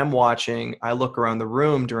 when I'm watching, I look around the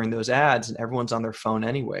room during those ads and everyone's on their phone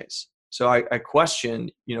anyways. So I question,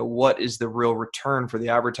 what is the real return for the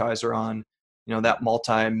advertiser on, that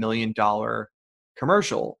multi-million-dollar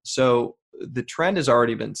commercial? So the trend has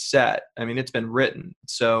already been set. I mean, it's been written.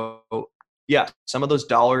 So yeah, some of those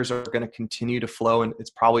dollars are going to continue to flow, and it's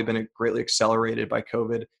probably been greatly accelerated by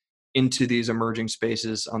COVID into these emerging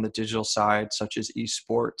spaces on the digital side, such as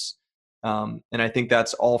esports. And I think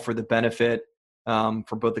that's all for the benefit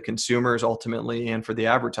for both the consumers ultimately and for the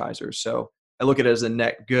advertisers. So I look at it as a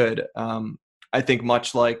net good. I think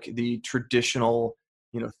much like the traditional,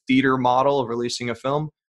 theater model of releasing a film,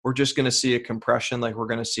 we're just going to see a compression like we're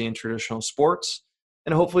going to see in traditional sports.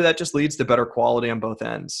 And hopefully that just leads to better quality on both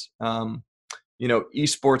ends.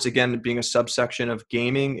 Esports, again, being a subsection of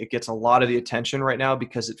gaming, it gets a lot of the attention right now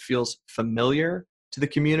because it feels familiar to the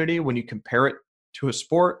community when you compare it to a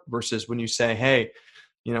sport versus when you say, hey,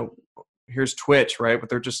 here's Twitch, right? But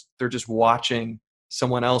they're just watching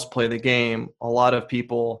someone else play the game. A lot of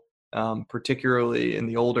people, particularly in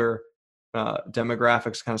the older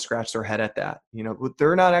demographics, kind of scratch their head at that.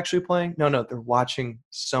 They're not actually playing. No, they're watching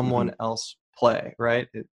someone else play, right?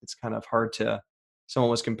 It's kind of hard to. Someone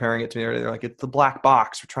was comparing it to me earlier. They're like, it's the black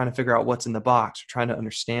box. We're trying to figure out what's in the box. We're trying to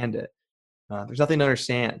understand it. There's nothing to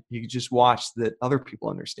understand. You can just watch that other people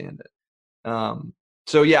understand it.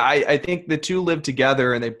 So yeah, I think the two live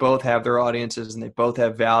together and they both have their audiences and they both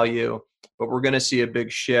have value, but we're going to see a big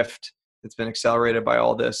shift that's been accelerated by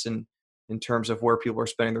all this in terms of where people are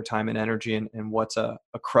spending their time and energy and what's a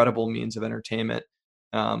credible means of entertainment.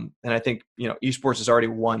 And I think, esports has already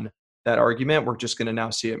won that argument. We're just going to now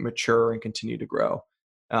see it mature and continue to grow.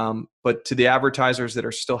 But to the advertisers that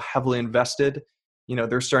are still heavily invested,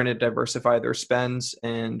 they're starting to diversify their spends,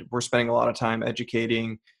 and we're spending a lot of time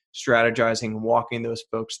educating, strategizing, walking those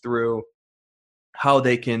folks through how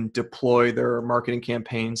they can deploy their marketing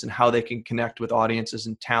campaigns and how they can connect with audiences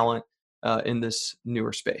and talent in this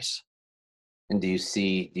newer space. And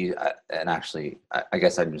and actually, I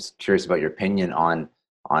guess I'm just curious about your opinion on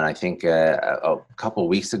I think a couple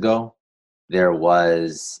weeks ago, there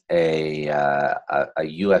was a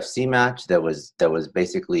UFC match that was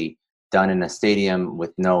basically done in a stadium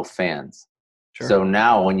with no fans. Sure. So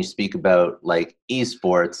now when you speak about like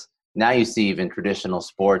esports, now you see even traditional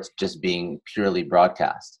sports just being purely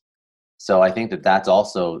broadcast. So I think that's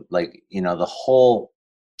also like,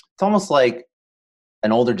 it's almost like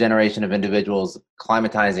an older generation of individuals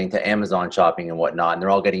climatizing to Amazon shopping and whatnot, and they're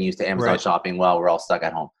all getting used to Amazon shopping while we're all stuck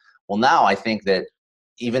at home. Well, now I think that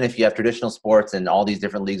even if you have traditional sports and all these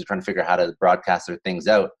different leagues are trying to figure out how to broadcast their things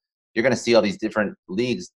out, you're going to see all these different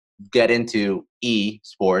leagues get into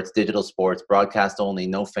sports, digital sports, broadcast only,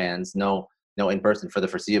 no fans, no in person for the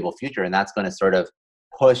foreseeable future, and that's going to sort of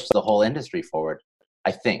push the whole industry forward.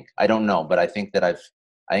 I think. I don't know, but I think that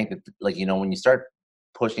like, when you start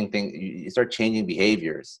pushing things, you start changing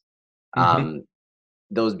behaviors.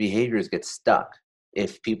 Those behaviors get stuck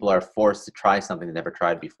if people are forced to try something they never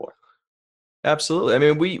tried before. Absolutely. I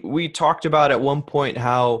mean, we talked about at one point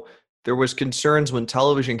how there was concerns when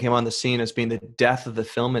television came on the scene as being the death of the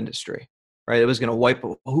film industry, right? It was going to wipe.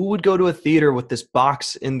 Who would go to a theater with this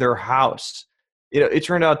box in their house? it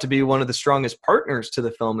turned out to be one of the strongest partners to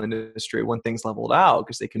the film industry when things leveled out,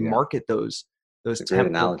 because they can market those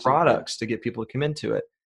tentpole products to get people to come into it.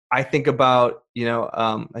 I think about, I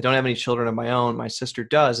don't have any children of my own. My sister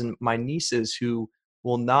does, and my nieces who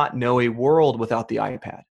will not know a world without the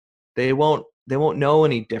iPad. They won't know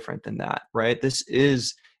any different than that, right?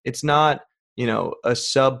 It's not, a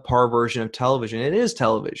subpar version of television. It is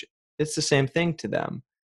television. It's the same thing to them.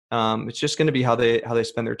 It's just going to be how they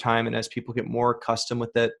spend their time. And as people get more accustomed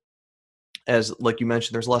with it, as like you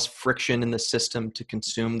mentioned, there's less friction in the system to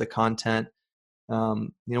consume the content.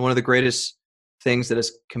 One of the greatest things that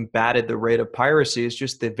has combated the rate of piracy is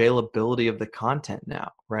just the availability of the content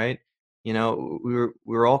now, right? We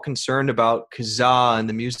were all concerned about Kazaa and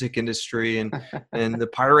the music industry and the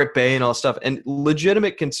Pirate Bay and all stuff, and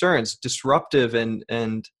legitimate concerns, disruptive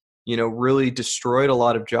and really destroyed a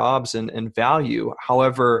lot of jobs and value.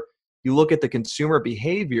 However, you look at the consumer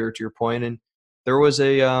behavior, to your point, and there was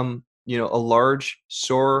a large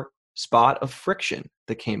sore spot of friction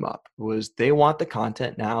that came up. Was they want the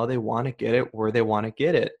content now, they want to get it where they want to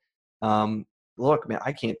get it. Look, man,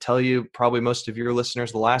 I can't tell you, probably most of your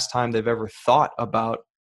listeners, the last time they've ever thought about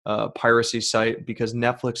a piracy site, because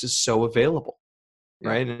Netflix is so available,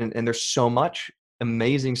 right? And there's so much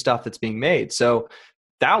amazing stuff that's being made. So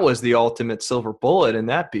that was the ultimate silver bullet in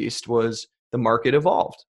that beast, was the market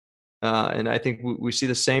evolved. And I think we see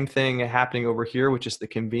the same thing happening over here, which is the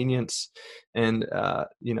convenience and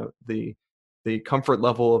the comfort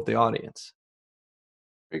level of the audience.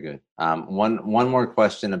 Very good. One more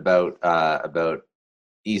question about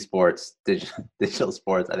esports, digital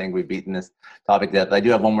sports. I think we've beaten this topic to death. I do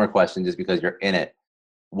have one more question, just because you're in it.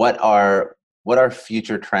 What are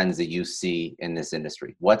future trends that you see in this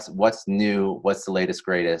industry? What's new? What's the latest,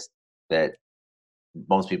 greatest that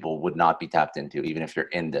most people would not be tapped into, even if you're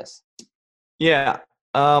in this? Yeah.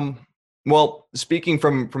 Well, speaking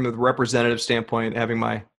from the representative standpoint, having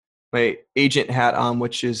my agent hat on,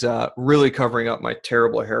 which is really covering up my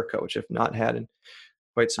terrible haircut, which I've not had in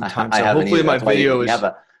quite some time. So hopefully my video is.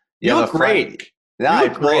 You look great. You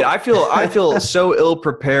look great. I feel so ill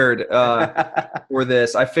prepared for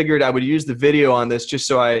this. I figured I would use the video on this just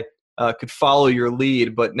so I could follow your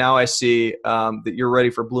lead. But now I see that you're ready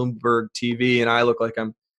for Bloomberg TV, and I look like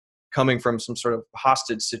I'm coming from some sort of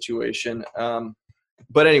hostage situation.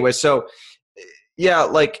 But anyway, so yeah,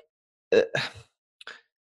 like.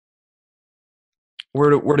 Where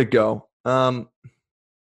to go?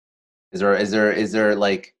 Is there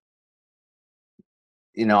like,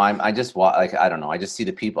 I just like, I don't know. I just see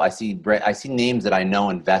the people. I see names that I know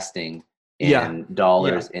investing in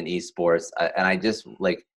dollars in esports, and I just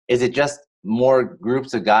like, is it just more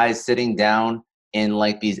groups of guys sitting down in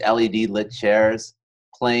like these LED lit chairs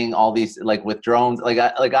playing all these, like with drones? Like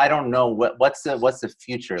I don't know what's the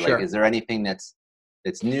future. Sure. Like, is there anything that's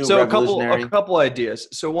new, so revolutionary? a couple ideas.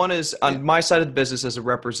 So one is, on my side of the business as a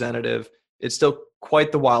representative, it's still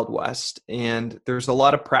quite the Wild West, and there's a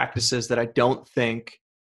lot of practices that I don't think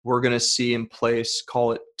we're going to see in place,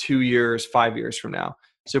 call it 2 years, 5 years from now.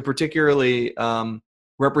 So particularly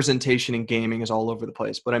representation in gaming is all over the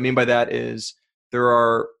place. What I mean by that is there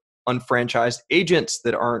are unfranchised agents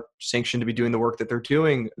that aren't sanctioned to be doing the work that they're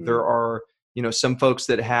doing. There are, some folks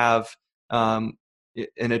that have an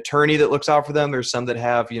attorney that looks out for them. There's some that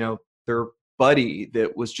have, their buddy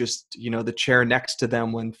that was just, the chair next to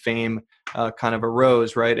them when fame kind of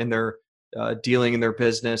arose, right? And they're dealing in their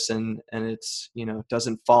business, and it's,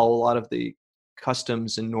 doesn't follow a lot of the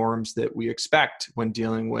customs and norms that we expect when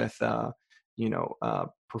dealing with,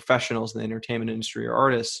 professionals in the entertainment industry or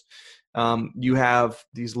artists. You have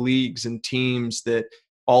these leagues and teams that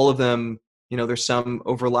all of them, there's some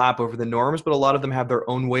overlap over the norms, but a lot of them have their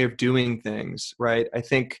own way of doing things, right? I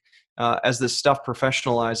think as this stuff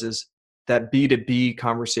professionalizes, that B2B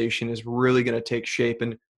conversation is really going to take shape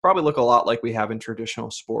and probably look a lot like we have in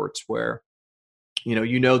traditional sports, where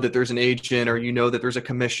that there's an agent, or that there's a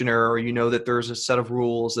commissioner, or that there's a set of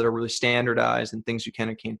rules that are really standardized and things you can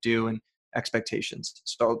and can't do and expectations.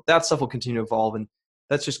 So that stuff will continue to evolve, and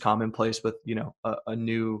that's just commonplace with a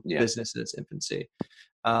new business in its infancy.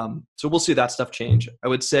 So we'll see that stuff change. I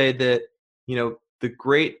would say that the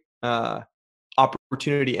great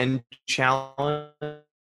opportunity and challenge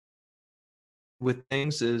with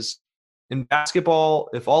things is, in basketball,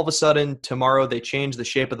 if all of a sudden tomorrow they change the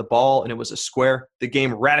shape of the ball and it was a square, the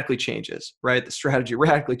game radically changes, right? The strategy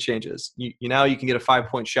radically changes. You can get a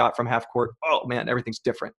 5-point shot from half court. Oh man, everything's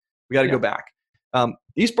different. We got to go back.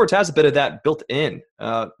 Esports has a bit of that built in.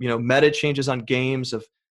 Meta changes on games, of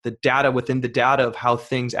the data within the data of how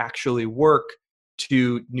things actually work,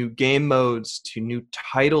 to new game modes, to new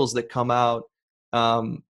titles that come out.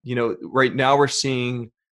 right now we're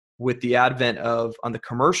seeing with the advent of on the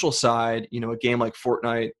commercial side, a game like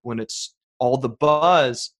Fortnite, when it's all the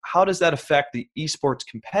buzz, how does that affect the esports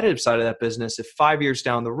competitive side of that business if 5 years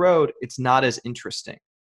down the road, it's not as interesting,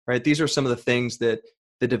 right? These are some of the things that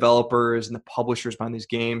the developers and the publishers behind these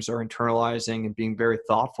games are internalizing and being very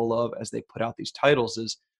thoughtful of as they put out these titles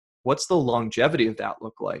is what's the longevity of that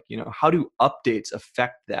look like? How do updates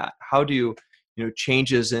affect that? How do,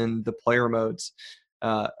 changes in the player modes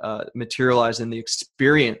materialize in the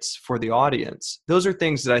experience for the audience? Those are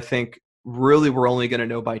things that I think really we're only going to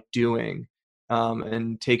know by doing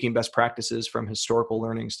and taking best practices from historical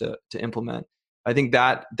learnings to implement. I think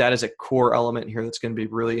that is a core element here that's going to be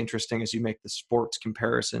really interesting as you make the sports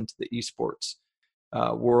comparison to the esports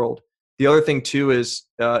world. The other thing too is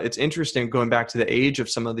it's interesting going back to the age of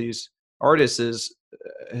some of these artists is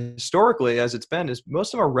historically as it's been is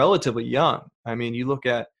most of them are relatively young. I mean, you look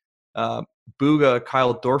at Booga,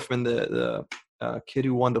 Kyle Dorfman, the kid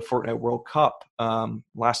who won the Fortnite World Cup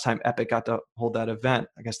last time Epic got to hold that event,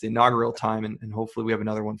 I guess the inaugural time, and hopefully we have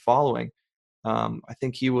another one following. I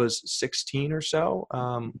think he was 16 or so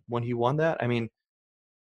when he won that. I mean,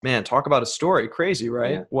 man, talk about a story. Crazy,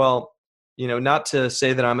 right? Yeah. Well, not to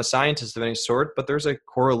say that I'm a scientist of any sort, but there's a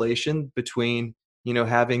correlation between,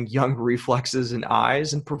 having young reflexes and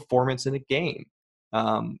eyes and performance in a game.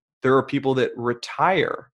 There are people that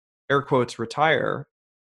retire, air quotes, retire,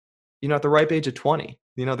 at the ripe age of 20.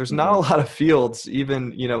 There's not a lot of fields,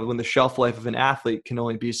 even, when the shelf life of an athlete can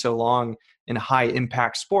only be so long in high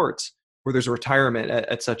impact sports where there's a retirement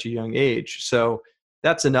at such a young age. So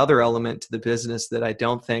that's another element to the business that I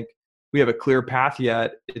don't think we have a clear path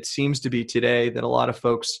yet. It seems to be today that a lot of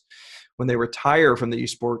folks, when they retire from the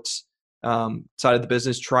esports side of the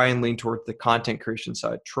business, try and lean towards the content creation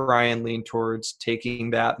side, try and lean towards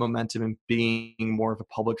taking that momentum and being more of a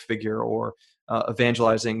public figure or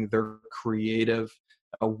evangelizing their creative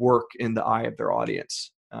work in the eye of their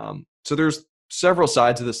audience. So there's several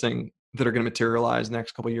sides of this thing that are going to materialize. The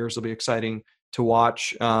next couple of years will be exciting to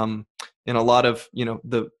watch. And a lot of,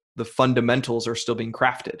 the fundamentals are still being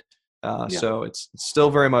crafted. So it's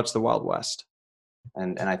still very much the Wild West.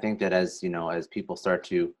 And I think that as people start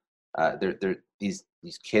to, these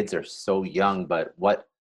kids are so young, but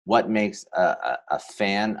what makes a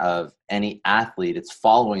fan of any athlete? It's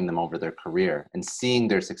following them over their career and seeing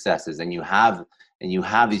their successes. And you have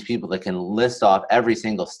these people that can list off every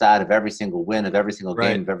single stat of every single win of every single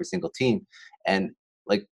game of every single team. And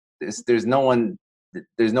like there's no one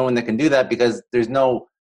that can do that because there's no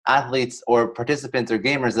athletes or participants or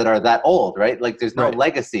gamers that are that old, right? Like there's no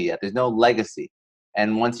legacy yet. There's no legacy.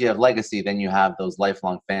 And once you have legacy, then you have those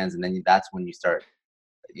lifelong fans. And then that's when you start,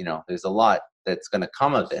 there's a lot that's going to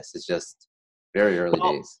come of this. It's just very early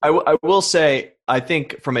days. I will say, I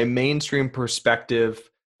think from a mainstream perspective,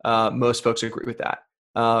 most folks agree with that.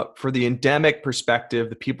 For the endemic perspective,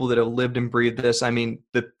 the people that have lived and breathed this, I mean,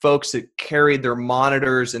 the folks that carried their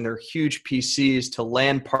monitors and their huge PCs to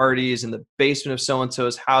LAN parties in the basement of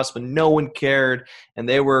so-and-so's house when no one cared, and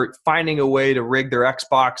they were finding a way to rig their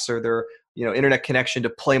Xbox or their internet connection to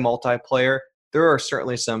play multiplayer. There are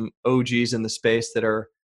certainly some OGs in the space that are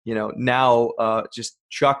now just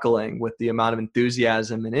chuckling with the amount of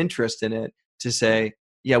enthusiasm and interest in it to say,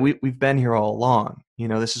 yeah, we've been here all along.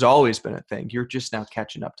 This has always been a thing. You're just now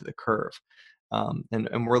catching up to the curve.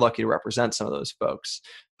 And we're lucky to represent some of those folks.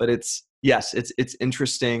 But it's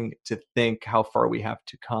interesting to think how far we have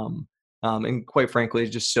to come. And quite frankly,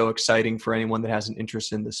 it's just so exciting for anyone that has an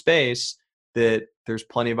interest in the space that there's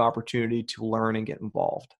plenty of opportunity to learn and get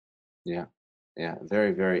involved. Yeah.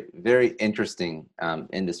 Very, very, very interesting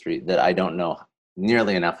industry that I don't know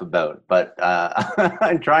nearly enough about, but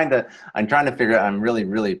I'm trying to figure out. I really,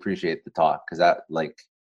 really appreciate the talk because that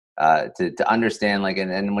to understand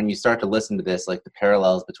and when you start to listen to this, like the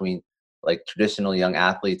parallels between like traditional young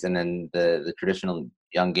athletes and then the traditional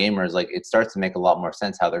young gamers, like it starts to make a lot more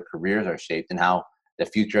sense how their careers are shaped and how the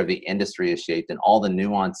future of the industry is shaped and all the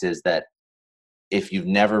nuances that if you've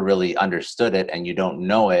never really understood it and you don't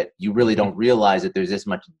know it, you really don't realize that there's this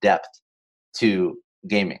much depth to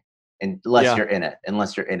gaming unless you're in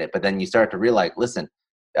it. But then you start to realize, listen,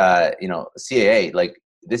 CAA, like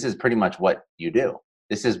this is pretty much what you do.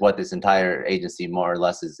 This is what this entire agency more or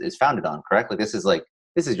less is founded on, correct? Like this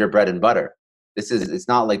is your bread and butter. It's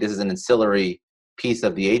not like this is an ancillary piece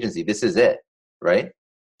of the agency. This is it, right?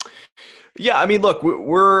 Yeah, I mean, look,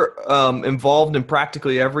 we're involved in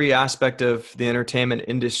practically every aspect of the entertainment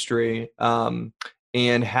industry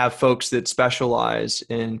and have folks that specialize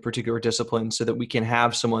in particular disciplines so that we can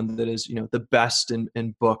have someone that is, the best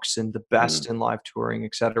in books and the best in live touring,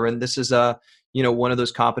 et cetera. And this is one of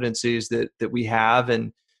those competencies that we have.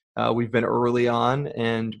 And we've been early on,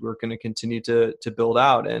 and we're going to continue to build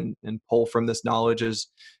out and pull from this knowledge as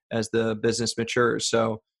the business matures.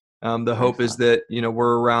 So the Very hope is fun. that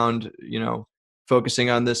we're around, focusing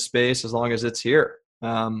on this space as long as it's here,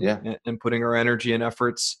 Yeah. and putting our energy and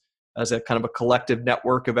efforts as a kind of a collective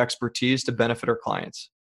network of expertise to benefit our clients.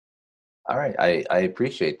 All right. I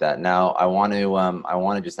appreciate that. Now I want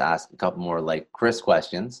to just ask a couple more like Chris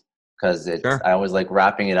questions because Sure. I always like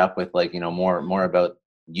wrapping it up with like, more about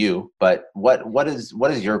you. But what is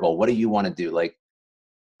your goal? What do you want to do? Like,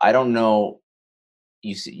 I don't know.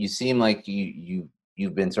 You seem like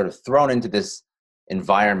you've been sort of thrown into this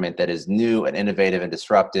environment that is new and innovative and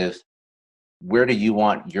disruptive. Where do you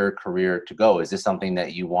want your career to go? Is this something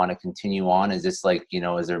that you want to continue on? Is this like,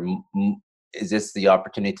 is this the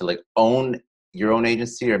opportunity to like own your own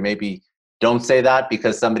agency, or maybe don't say that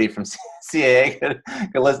because somebody from CAA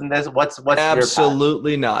could listen to this? What's your path?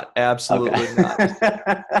 Absolutely not. Absolutely not.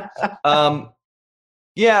 Okay. Um,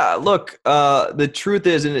 yeah, look, the truth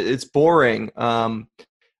is, and it's boring.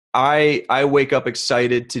 I wake up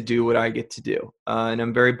excited to do what I get to do, and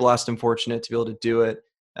I'm very blessed and fortunate to be able to do it.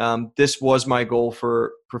 This was my goal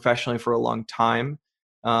for professionally for a long time,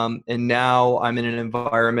 and now I'm in an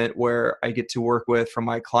environment where I get to work with, from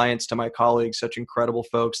my clients to my colleagues, such incredible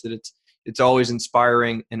folks that it's always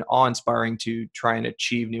inspiring and awe-inspiring to try and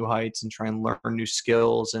achieve new heights and try and learn new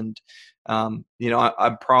skills. And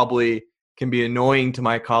I probably can be annoying to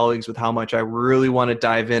my colleagues with how much I really want to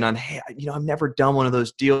dive in on, hey, I've never done one of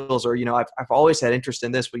those deals, or, I've always had interest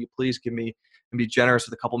in this. Will you please give me and be generous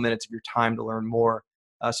with a couple minutes of your time to learn more?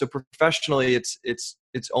 So professionally, it's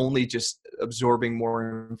only just absorbing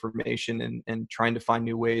more information and trying to find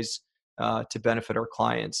new ways to benefit our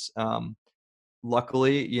clients.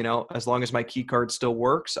 Luckily, as long as my key card still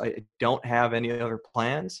works, I don't have any other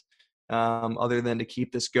plans other than to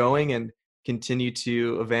keep this going and continue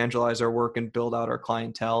to evangelize our work and build out our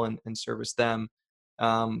clientele and service them.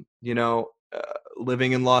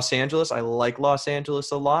 Living in Los Angeles, I like Los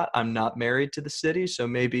Angeles a lot. I'm not married to the city, so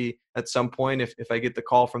maybe at some point, if I get the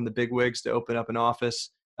call from the bigwigs to open up an office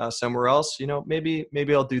somewhere else, maybe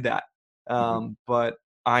I'll do that. Mhm. But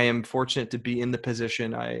I am fortunate to be in the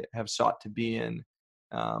position I have sought to be in.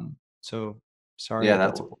 So sorry Yeah, if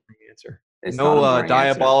that's a boring answer. it's not No a boring answer.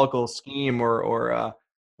 diabolical scheme or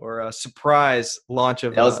a surprise launch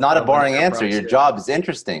of No, it's not a an boring answer. enterprise Your here. job is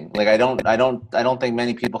interesting. Like I don't think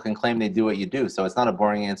many people can claim they do what you do. So it's not a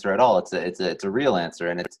boring answer at all. It's a real answer,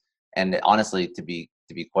 and honestly, to be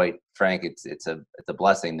quite frank, it's a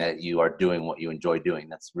blessing that you are doing what you enjoy doing.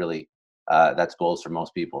 That's really that's goals for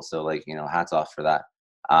most people. So like hats off for that.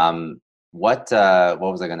 What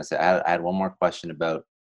was I going to say? I had one more question about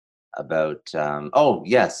oh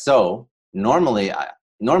yes. So normally I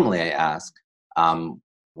ask um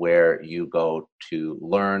where you go to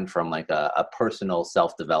learn from like a personal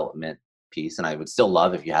self-development piece, and I would still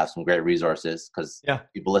love if you have some great resources, because Yeah.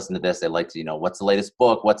 people listen to this, they like to what's the latest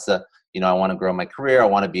book, what's the I want to grow my career, I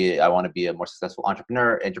want to be a more successful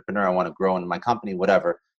entrepreneur, I want to grow in my company,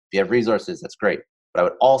 whatever. If you have resources, that's great. But I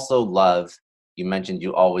would also love, you mentioned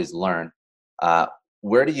you always learn, uh,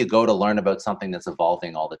 where do you go to learn about something that's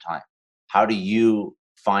evolving all the time? How do you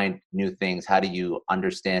find new things? How do you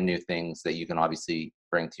understand new things that you can obviously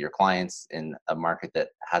bring to your clients in a market that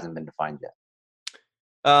hasn't been defined yet?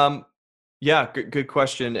 Um, yeah, good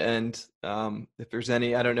question. And if there's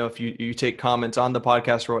any, I don't know if you take comments on the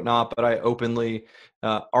podcast or whatnot, but I openly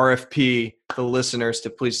RFP the listeners to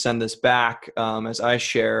please send this back as I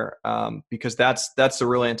share, because that's the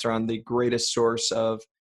real answer on the greatest source of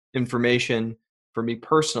information for me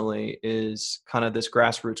personally is kind of this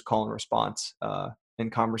grassroots call and response in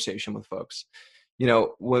conversation with folks.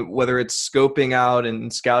 Whether it's scoping out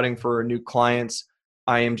and scouting for new clients,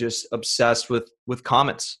 I am just obsessed with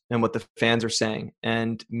comments and what the fans are saying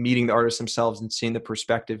and meeting the artists themselves and seeing the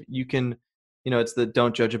perspective. You can, it's the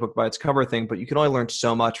don't judge a book by its cover thing, but you can only learn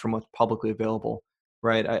so much from what's publicly available,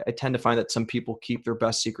 right? I tend to find that some people keep their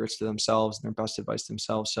best secrets to themselves and their best advice to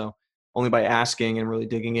themselves. So only by asking and really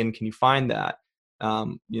digging in can you find that.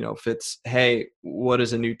 If it's, hey, what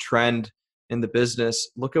is a new trend in the business?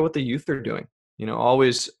 Look at what the youth are doing.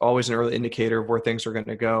 Always an early indicator of where things are going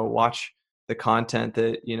to go. Watch the content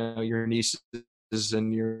that your nieces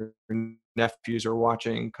and your nephews are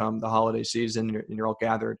watching come the holiday season, and you're all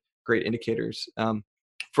gathered. Great indicators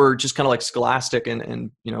for just kind of like scholastic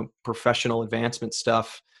and professional advancement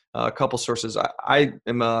stuff. A couple sources. I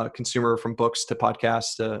am a consumer from books to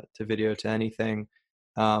podcasts to video to anything,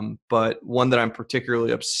 but one that I'm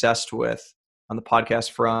particularly obsessed with on the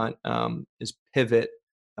podcast front is Pivot.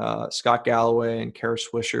 Scott Galloway and Kara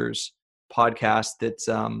Swisher's podcast that's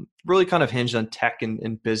really kind of hinged on tech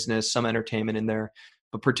and business, some entertainment in there,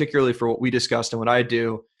 but particularly for what we discussed and what I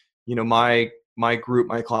do, my group,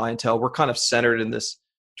 my clientele, we're kind of centered in this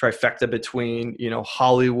trifecta between,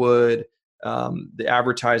 Hollywood, the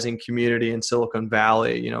advertising community in Silicon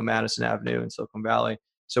Valley, Madison Avenue in Silicon Valley.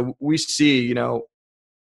 So we see,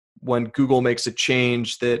 when Google makes a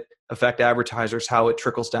change that affect advertisers, how it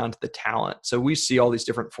trickles down to the talent. So we see all these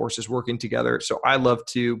different forces working together. So I love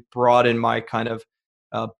to broaden my kind of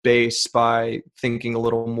base by thinking a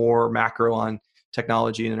little more macro on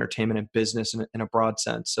technology and entertainment and business in a broad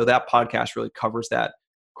sense. So that podcast really covers that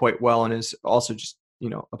quite well and is also just,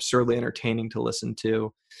 absurdly entertaining to listen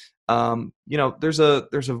to. There's a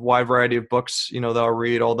wide variety of books, that I'll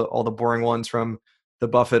read, all the boring ones from the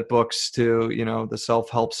Buffett books to, the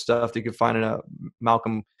self-help stuff that you can find in a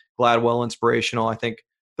Malcolm Gladwell inspirational. I think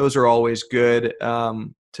those are always good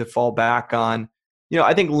to fall back on.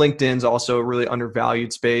 I think LinkedIn's also a really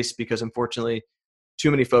undervalued space because unfortunately too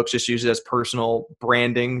many folks just use it as personal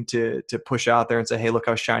branding to push out there and say, hey, look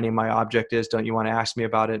how shiny my object is. Don't you want to ask me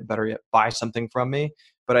about it? Better yet, buy something from me.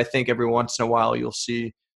 But I think every once in a while you'll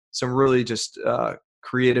see some really just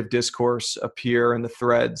creative discourse appear in the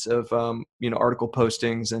threads of article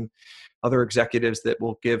postings and other executives that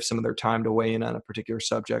will give some of their time to weigh in on a particular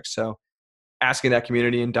subject. So asking that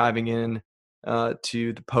community and diving in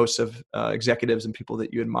to the posts of executives and people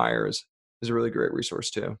that you admire is a really great resource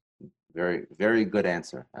too. Very, very good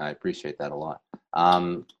answer. I appreciate that a lot.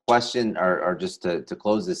 Question, or just to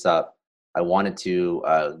close this up, I wanted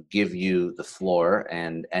to give you the floor,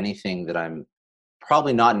 and anything that I'm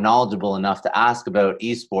probably not knowledgeable enough to ask about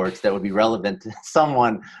esports that would be relevant to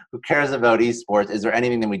someone who cares about esports. Is there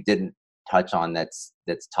anything that we didn't touch on that's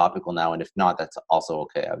topical now? And if not, that's also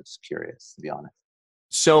okay. I was just curious, to be honest.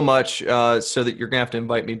 So much so that you're gonna have to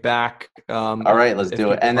invite me back. All right, let's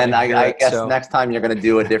do it. And then I guess next time you're gonna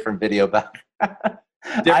do a different video back.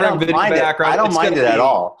 Different video background. I don't mind it at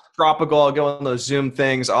all. Tropical. I'll go on those Zoom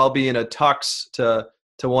things. I'll be in a tux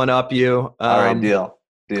to one up you. All right, deal.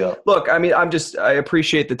 Look, I mean, I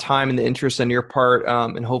appreciate the time and the interest on your part,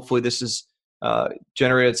 and hopefully this has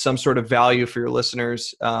generated some sort of value for your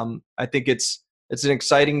listeners. I think it's an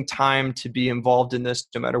exciting time to be involved in this,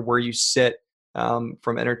 no matter where you sit.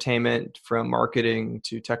 From entertainment, from marketing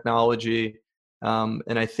to technology.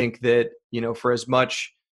 And I think that, for as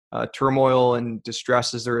much turmoil and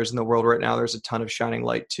distress as there is in the world right now, there's a ton of shining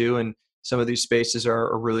light too. And some of these spaces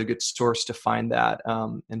are a really good source to find that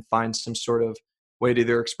and find some sort of way to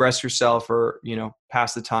either express yourself or,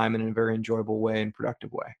 pass the time in a very enjoyable way and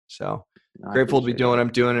productive way. So grateful to be doing what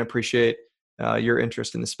I'm doing and appreciate your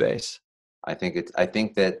interest in the space. I think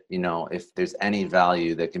that, if there's any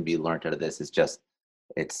value that can be learned out of this,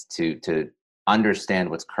 it's to understand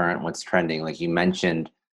what's current, what's trending. Like you mentioned,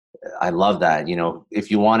 I love that. If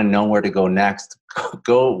you want to know where to go next,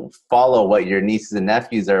 go follow what your nieces and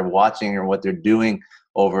nephews are watching or what they're doing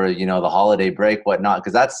over, the holiday break, whatnot,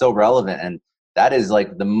 because that's so relevant. And that is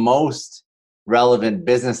like the most relevant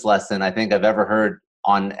business lesson I think I've ever heard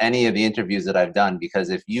on any of the interviews that I've done, because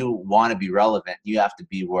if you want to be relevant, you have to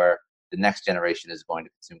be where the next generation is going to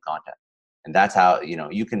consume content. And that's how,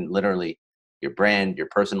 you can literally, your brand, your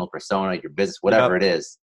personal persona, your business, whatever it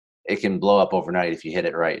is, it can blow up overnight if you hit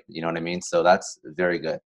it right. You know what I mean? So that's very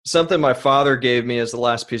good. Something my father gave me as the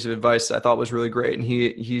last piece of advice I thought was really great. And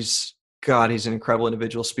he's an incredible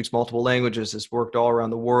individual, speaks multiple languages, has worked all around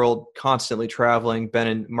the world, constantly traveling, been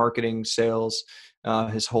in marketing, sales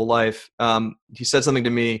his whole life. He said something to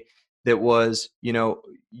me that was,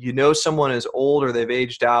 someone is old or they've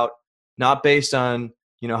aged out, not based on,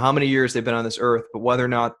 how many years they've been on this earth, but whether or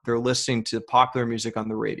not they're listening to popular music on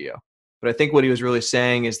the radio. But I think what he was really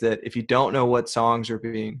saying is that if you don't know what songs are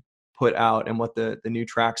being put out and what the new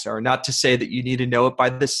tracks are, not to say that you need to know it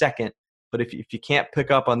by the second, but if you can't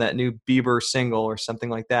pick up on that new Bieber single or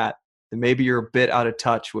something like that, then maybe you're a bit out of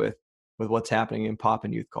touch with what's happening in pop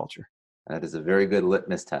and youth culture. That is a very good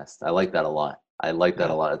litmus test. I like that a lot.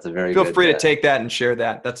 It's a very Feel free to take that and share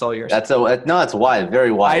that. That's all yours. That's wise.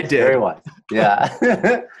 Very wise. I did. Very wise.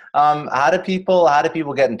 Yeah. How do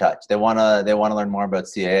people get in touch? They want to learn more about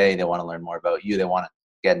CAA. They want to learn more about you. They want to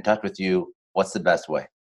get in touch with you. What's the best way?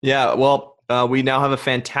 Yeah. Well, we now have a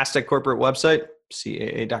fantastic corporate website,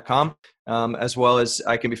 CAA.com, as well as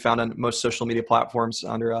I can be found on most social media platforms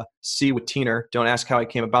under C Wittiner. Don't ask how I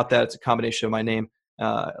came about that. It's a combination of my name,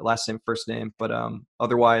 last name, first name. But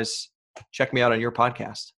otherwise, check me out on your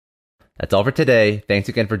podcast. That's all for today. Thanks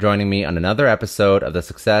again for joining me on another episode of the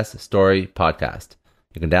Success Story Podcast.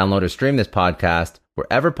 You can download or stream this podcast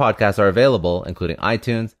wherever podcasts are available, including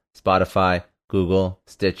iTunes, Spotify, Google,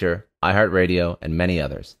 Stitcher, iHeartRadio, and many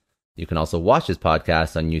others. You can also watch this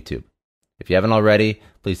podcast on YouTube. If you haven't already,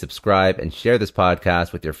 please subscribe and share this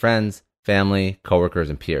podcast with your friends, family, coworkers,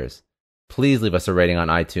 and peers. Please leave us a rating on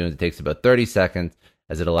iTunes. It takes about 30 seconds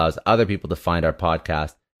as it allows other people to find our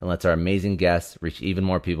podcast and lets our amazing guests reach even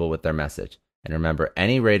more people with their message. And remember,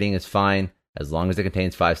 any rating is fine as long as it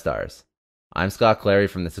contains 5 stars. I'm Scott Clary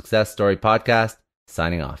from the Success Story Podcast,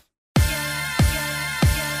 signing off.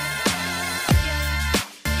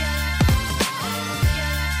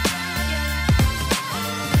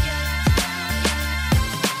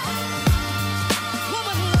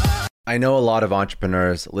 I know a lot of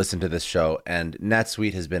entrepreneurs listen to this show, and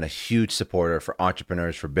NetSuite has been a huge supporter for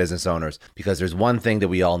entrepreneurs, for business owners, because there's one thing that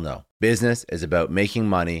we all know. Business is about making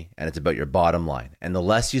money, and it's about your bottom line. And the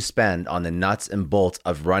less you spend on the nuts and bolts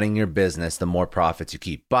of running your business, the more profits you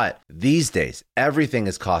keep. But these days, everything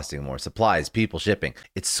is costing more. Supplies, people, shipping.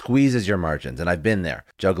 It squeezes your margins, and I've been there,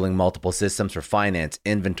 juggling multiple systems for finance,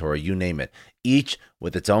 inventory, you name it, each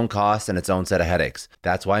with its own costs and its own set of headaches.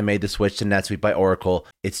 That's why I made the switch to NetSuite by Oracle.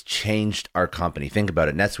 It's changed our company. Think about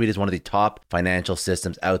it. NetSuite is one of the top financial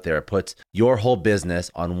systems out there. It puts your whole business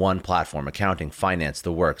on one platform: accounting, finance,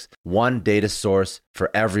 the works. One data source for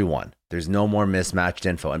everyone. There's no more mismatched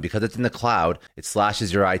info. And because it's in the cloud, it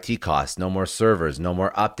slashes your IT costs. No more servers, no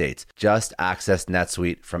more updates. Just access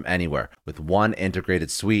NetSuite from anywhere. With one integrated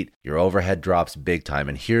suite, your overhead drops big time.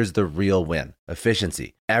 And here's the real win: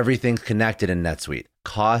 efficiency. Everything's connected in NetSuite.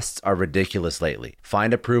 Costs are ridiculous lately.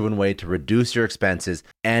 Find a proven way to reduce your expenses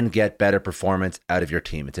and get better performance out of your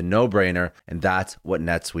team. It's a no-brainer, and that's what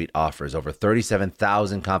NetSuite offers. Over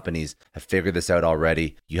 37,000 companies have figured this out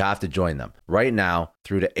already. You have to join them. Right now,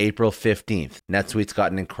 through to April 15th, NetSuite's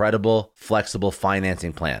got an incredible, flexible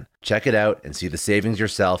financing plan. Check it out and see the savings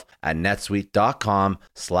yourself at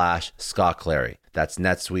netsuite.com/Scott Clary. That's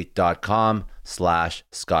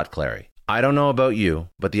netsuite.com/Scott Clary. I don't know about you,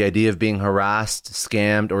 but the idea of being harassed,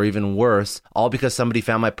 scammed, or even worse, all because somebody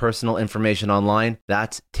found my personal information online,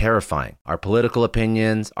 that's terrifying. Our political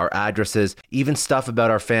opinions, our addresses, even stuff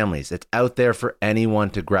about our families, it's out there for anyone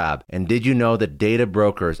to grab. And did you know that data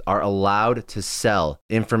brokers are allowed to sell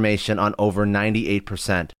information on over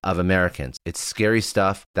 98% of Americans? It's scary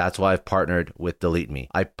stuff. That's why I've partnered with Delete Me.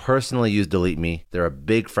 I personally use Delete Me. They're a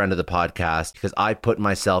big friend of the podcast because I put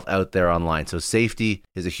myself out there online. So safety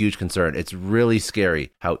is a huge concern. It's really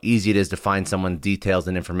scary how easy it is to find someone's details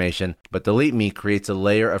and information, but Delete Me creates a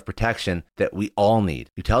layer of protection that we all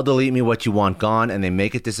need. You tell Delete Me what you want gone, and they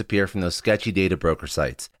make it disappear from those sketchy data broker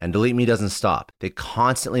sites. And Delete Me doesn't stop. They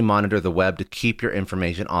constantly monitor the web to keep your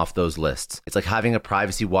information off those lists. It's like having a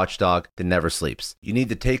privacy watchdog that never sleeps. You need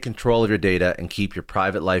to take control of your data and keep your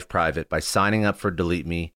private life private by signing up for Delete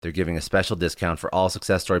Me. They're giving a special discount for all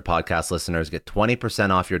Success Story podcast listeners. Get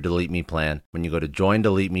 20% off your Delete Me plan when you go to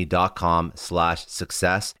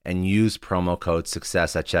joindeleteme.com/success and use promo code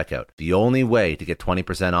success at checkout. The only way to get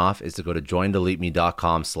 20% off is to go to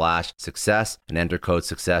joindeleteme.com/success and enter code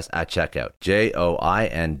success at checkout.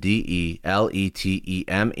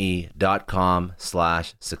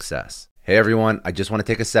 joindeleteme.com/success. Hey everyone, I just want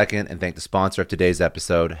to take a second and thank the sponsor of today's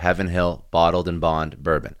episode, Heaven Hill Bottled and Bond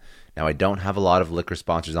Bourbon. Now, I don't have a lot of liquor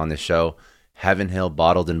sponsors on this show. Heaven Hill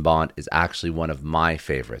Bottled and Bond is actually one of my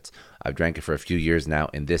favorites. I've drank it for a few years now,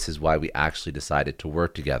 and this is why we actually decided to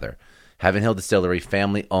work together. Heaven Hill Distillery,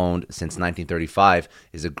 family owned since 1935,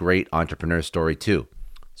 is a great entrepreneur story too.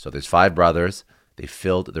 So there's 5 brothers. They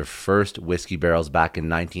filled their first whiskey barrels back in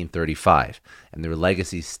 1935, and their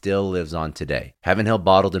legacy still lives on today. Heaven Hill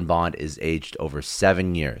Bottled and Bond is aged over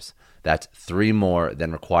 7 years. That's 3 more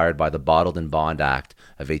than required by the Bottled and Bond Act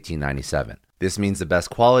of 1897. This means the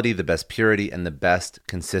best quality, the best purity, and the best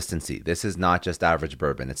consistency. This is not just average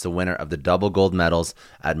bourbon. It's the winner of the double gold medals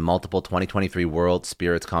at multiple 2023 World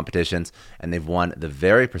Spirits competitions, and they've won the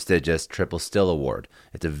very prestigious Triple Still Award.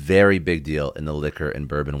 It's a very big deal in the liquor and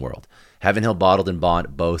bourbon world. Heaven Hill Bottled and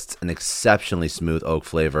Bond boasts an exceptionally smooth oak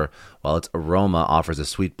flavor, while its aroma offers a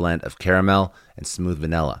sweet blend of caramel and smooth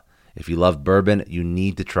vanilla. If you love bourbon, you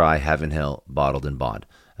need to try Heaven Hill Bottled and Bond.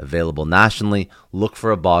 Available nationally, look for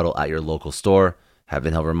a bottle at your local store.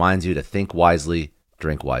 Heaven Hill reminds you to think wisely,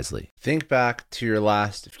 drink wisely. Think back to your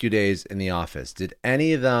last few days in the office. Did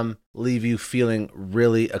any of them leave you feeling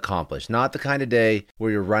really accomplished? Not the kind of day where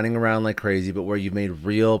you're running around like crazy, but where you've made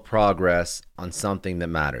real progress on something that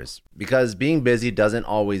matters. Because being busy doesn't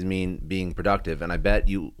always mean being productive, and I bet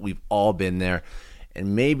we've all been there.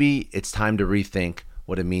 And maybe it's time to rethink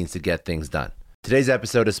what it means to get things done. Today's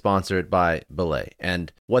episode is sponsored by Belay,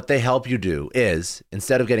 and what they help you do is,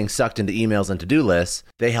 instead of getting sucked into emails and to-do lists,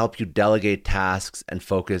 they help you delegate tasks and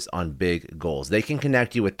focus on big goals. They can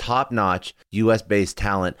connect you with top-notch US-based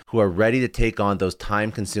talent who are ready to take on those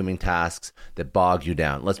time-consuming tasks that bog you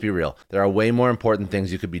down. Let's be real. There are way more important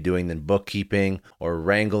things you could be doing than bookkeeping or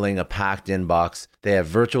wrangling a packed inbox. They have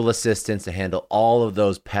virtual assistants to handle all of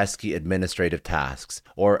those pesky administrative tasks,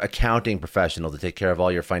 or accounting professionals to take care of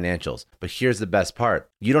all your financials. But here's the best part.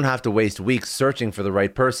 You don't have to waste weeks searching for the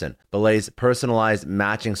right person. Belay's personalized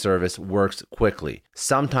matching service works quickly,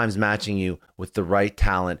 sometimes matching you with the right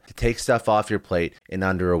talent to take stuff off your plate in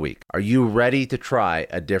under a week. Are you ready to try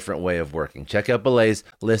a different way of working? Check out Belay's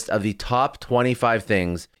list of the top 25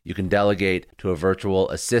 things you can delegate to a virtual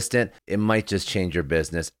assistant. It might just change your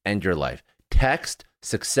business and your life. Text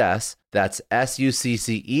SUCCESS, that's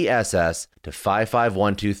SUCCESS, to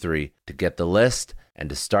 55123 to get the list and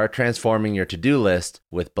to start transforming your to-do list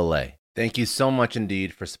with Belay. Thank you so much,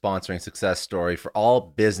 Indeed, for sponsoring Success Story. For all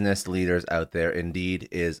business leaders out there, Indeed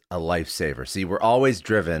is a lifesaver. See, we're always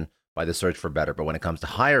driven by the search for better, but when it comes to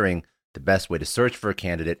hiring, the best way to search for a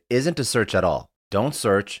candidate isn't to search at all. Don't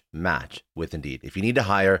search, match with Indeed. If you need to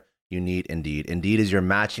hire, you need Indeed. Indeed is your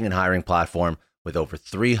matching and hiring platform with over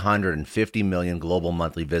 350 million global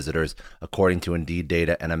monthly visitors, according to Indeed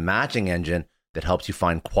data, and a matching engine that helps you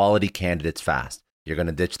find quality candidates fast. You're going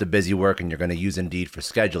to ditch the busy work and you're going to use Indeed for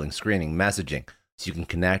scheduling, screening, messaging, so you can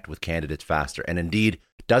connect with candidates faster. And Indeed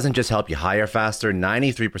doesn't just help you hire faster.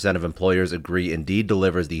 93% of employers agree Indeed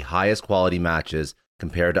delivers the highest quality matches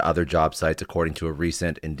compared to other job sites, according to a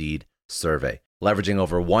recent Indeed survey. Leveraging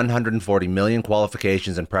over 140 million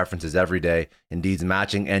qualifications and preferences every day, Indeed's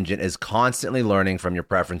matching engine is constantly learning from your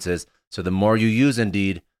preferences, so the more you use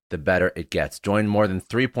Indeed, the better it gets. Join more than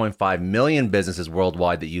 3.5 million businesses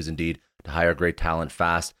worldwide that use Indeed to hire great talent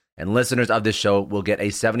fast. And listeners of this show will get a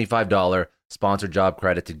 $75 sponsored job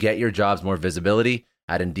credit to get your jobs more visibility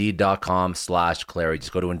at Indeed.com/Clary.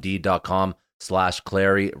 Just go to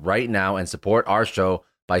Indeed.com/Clary right now and support our show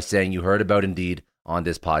by saying you heard about Indeed on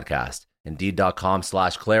this podcast.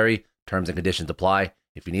 Indeed.com/Clary. Terms and conditions apply.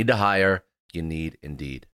 If you need to hire, you need Indeed.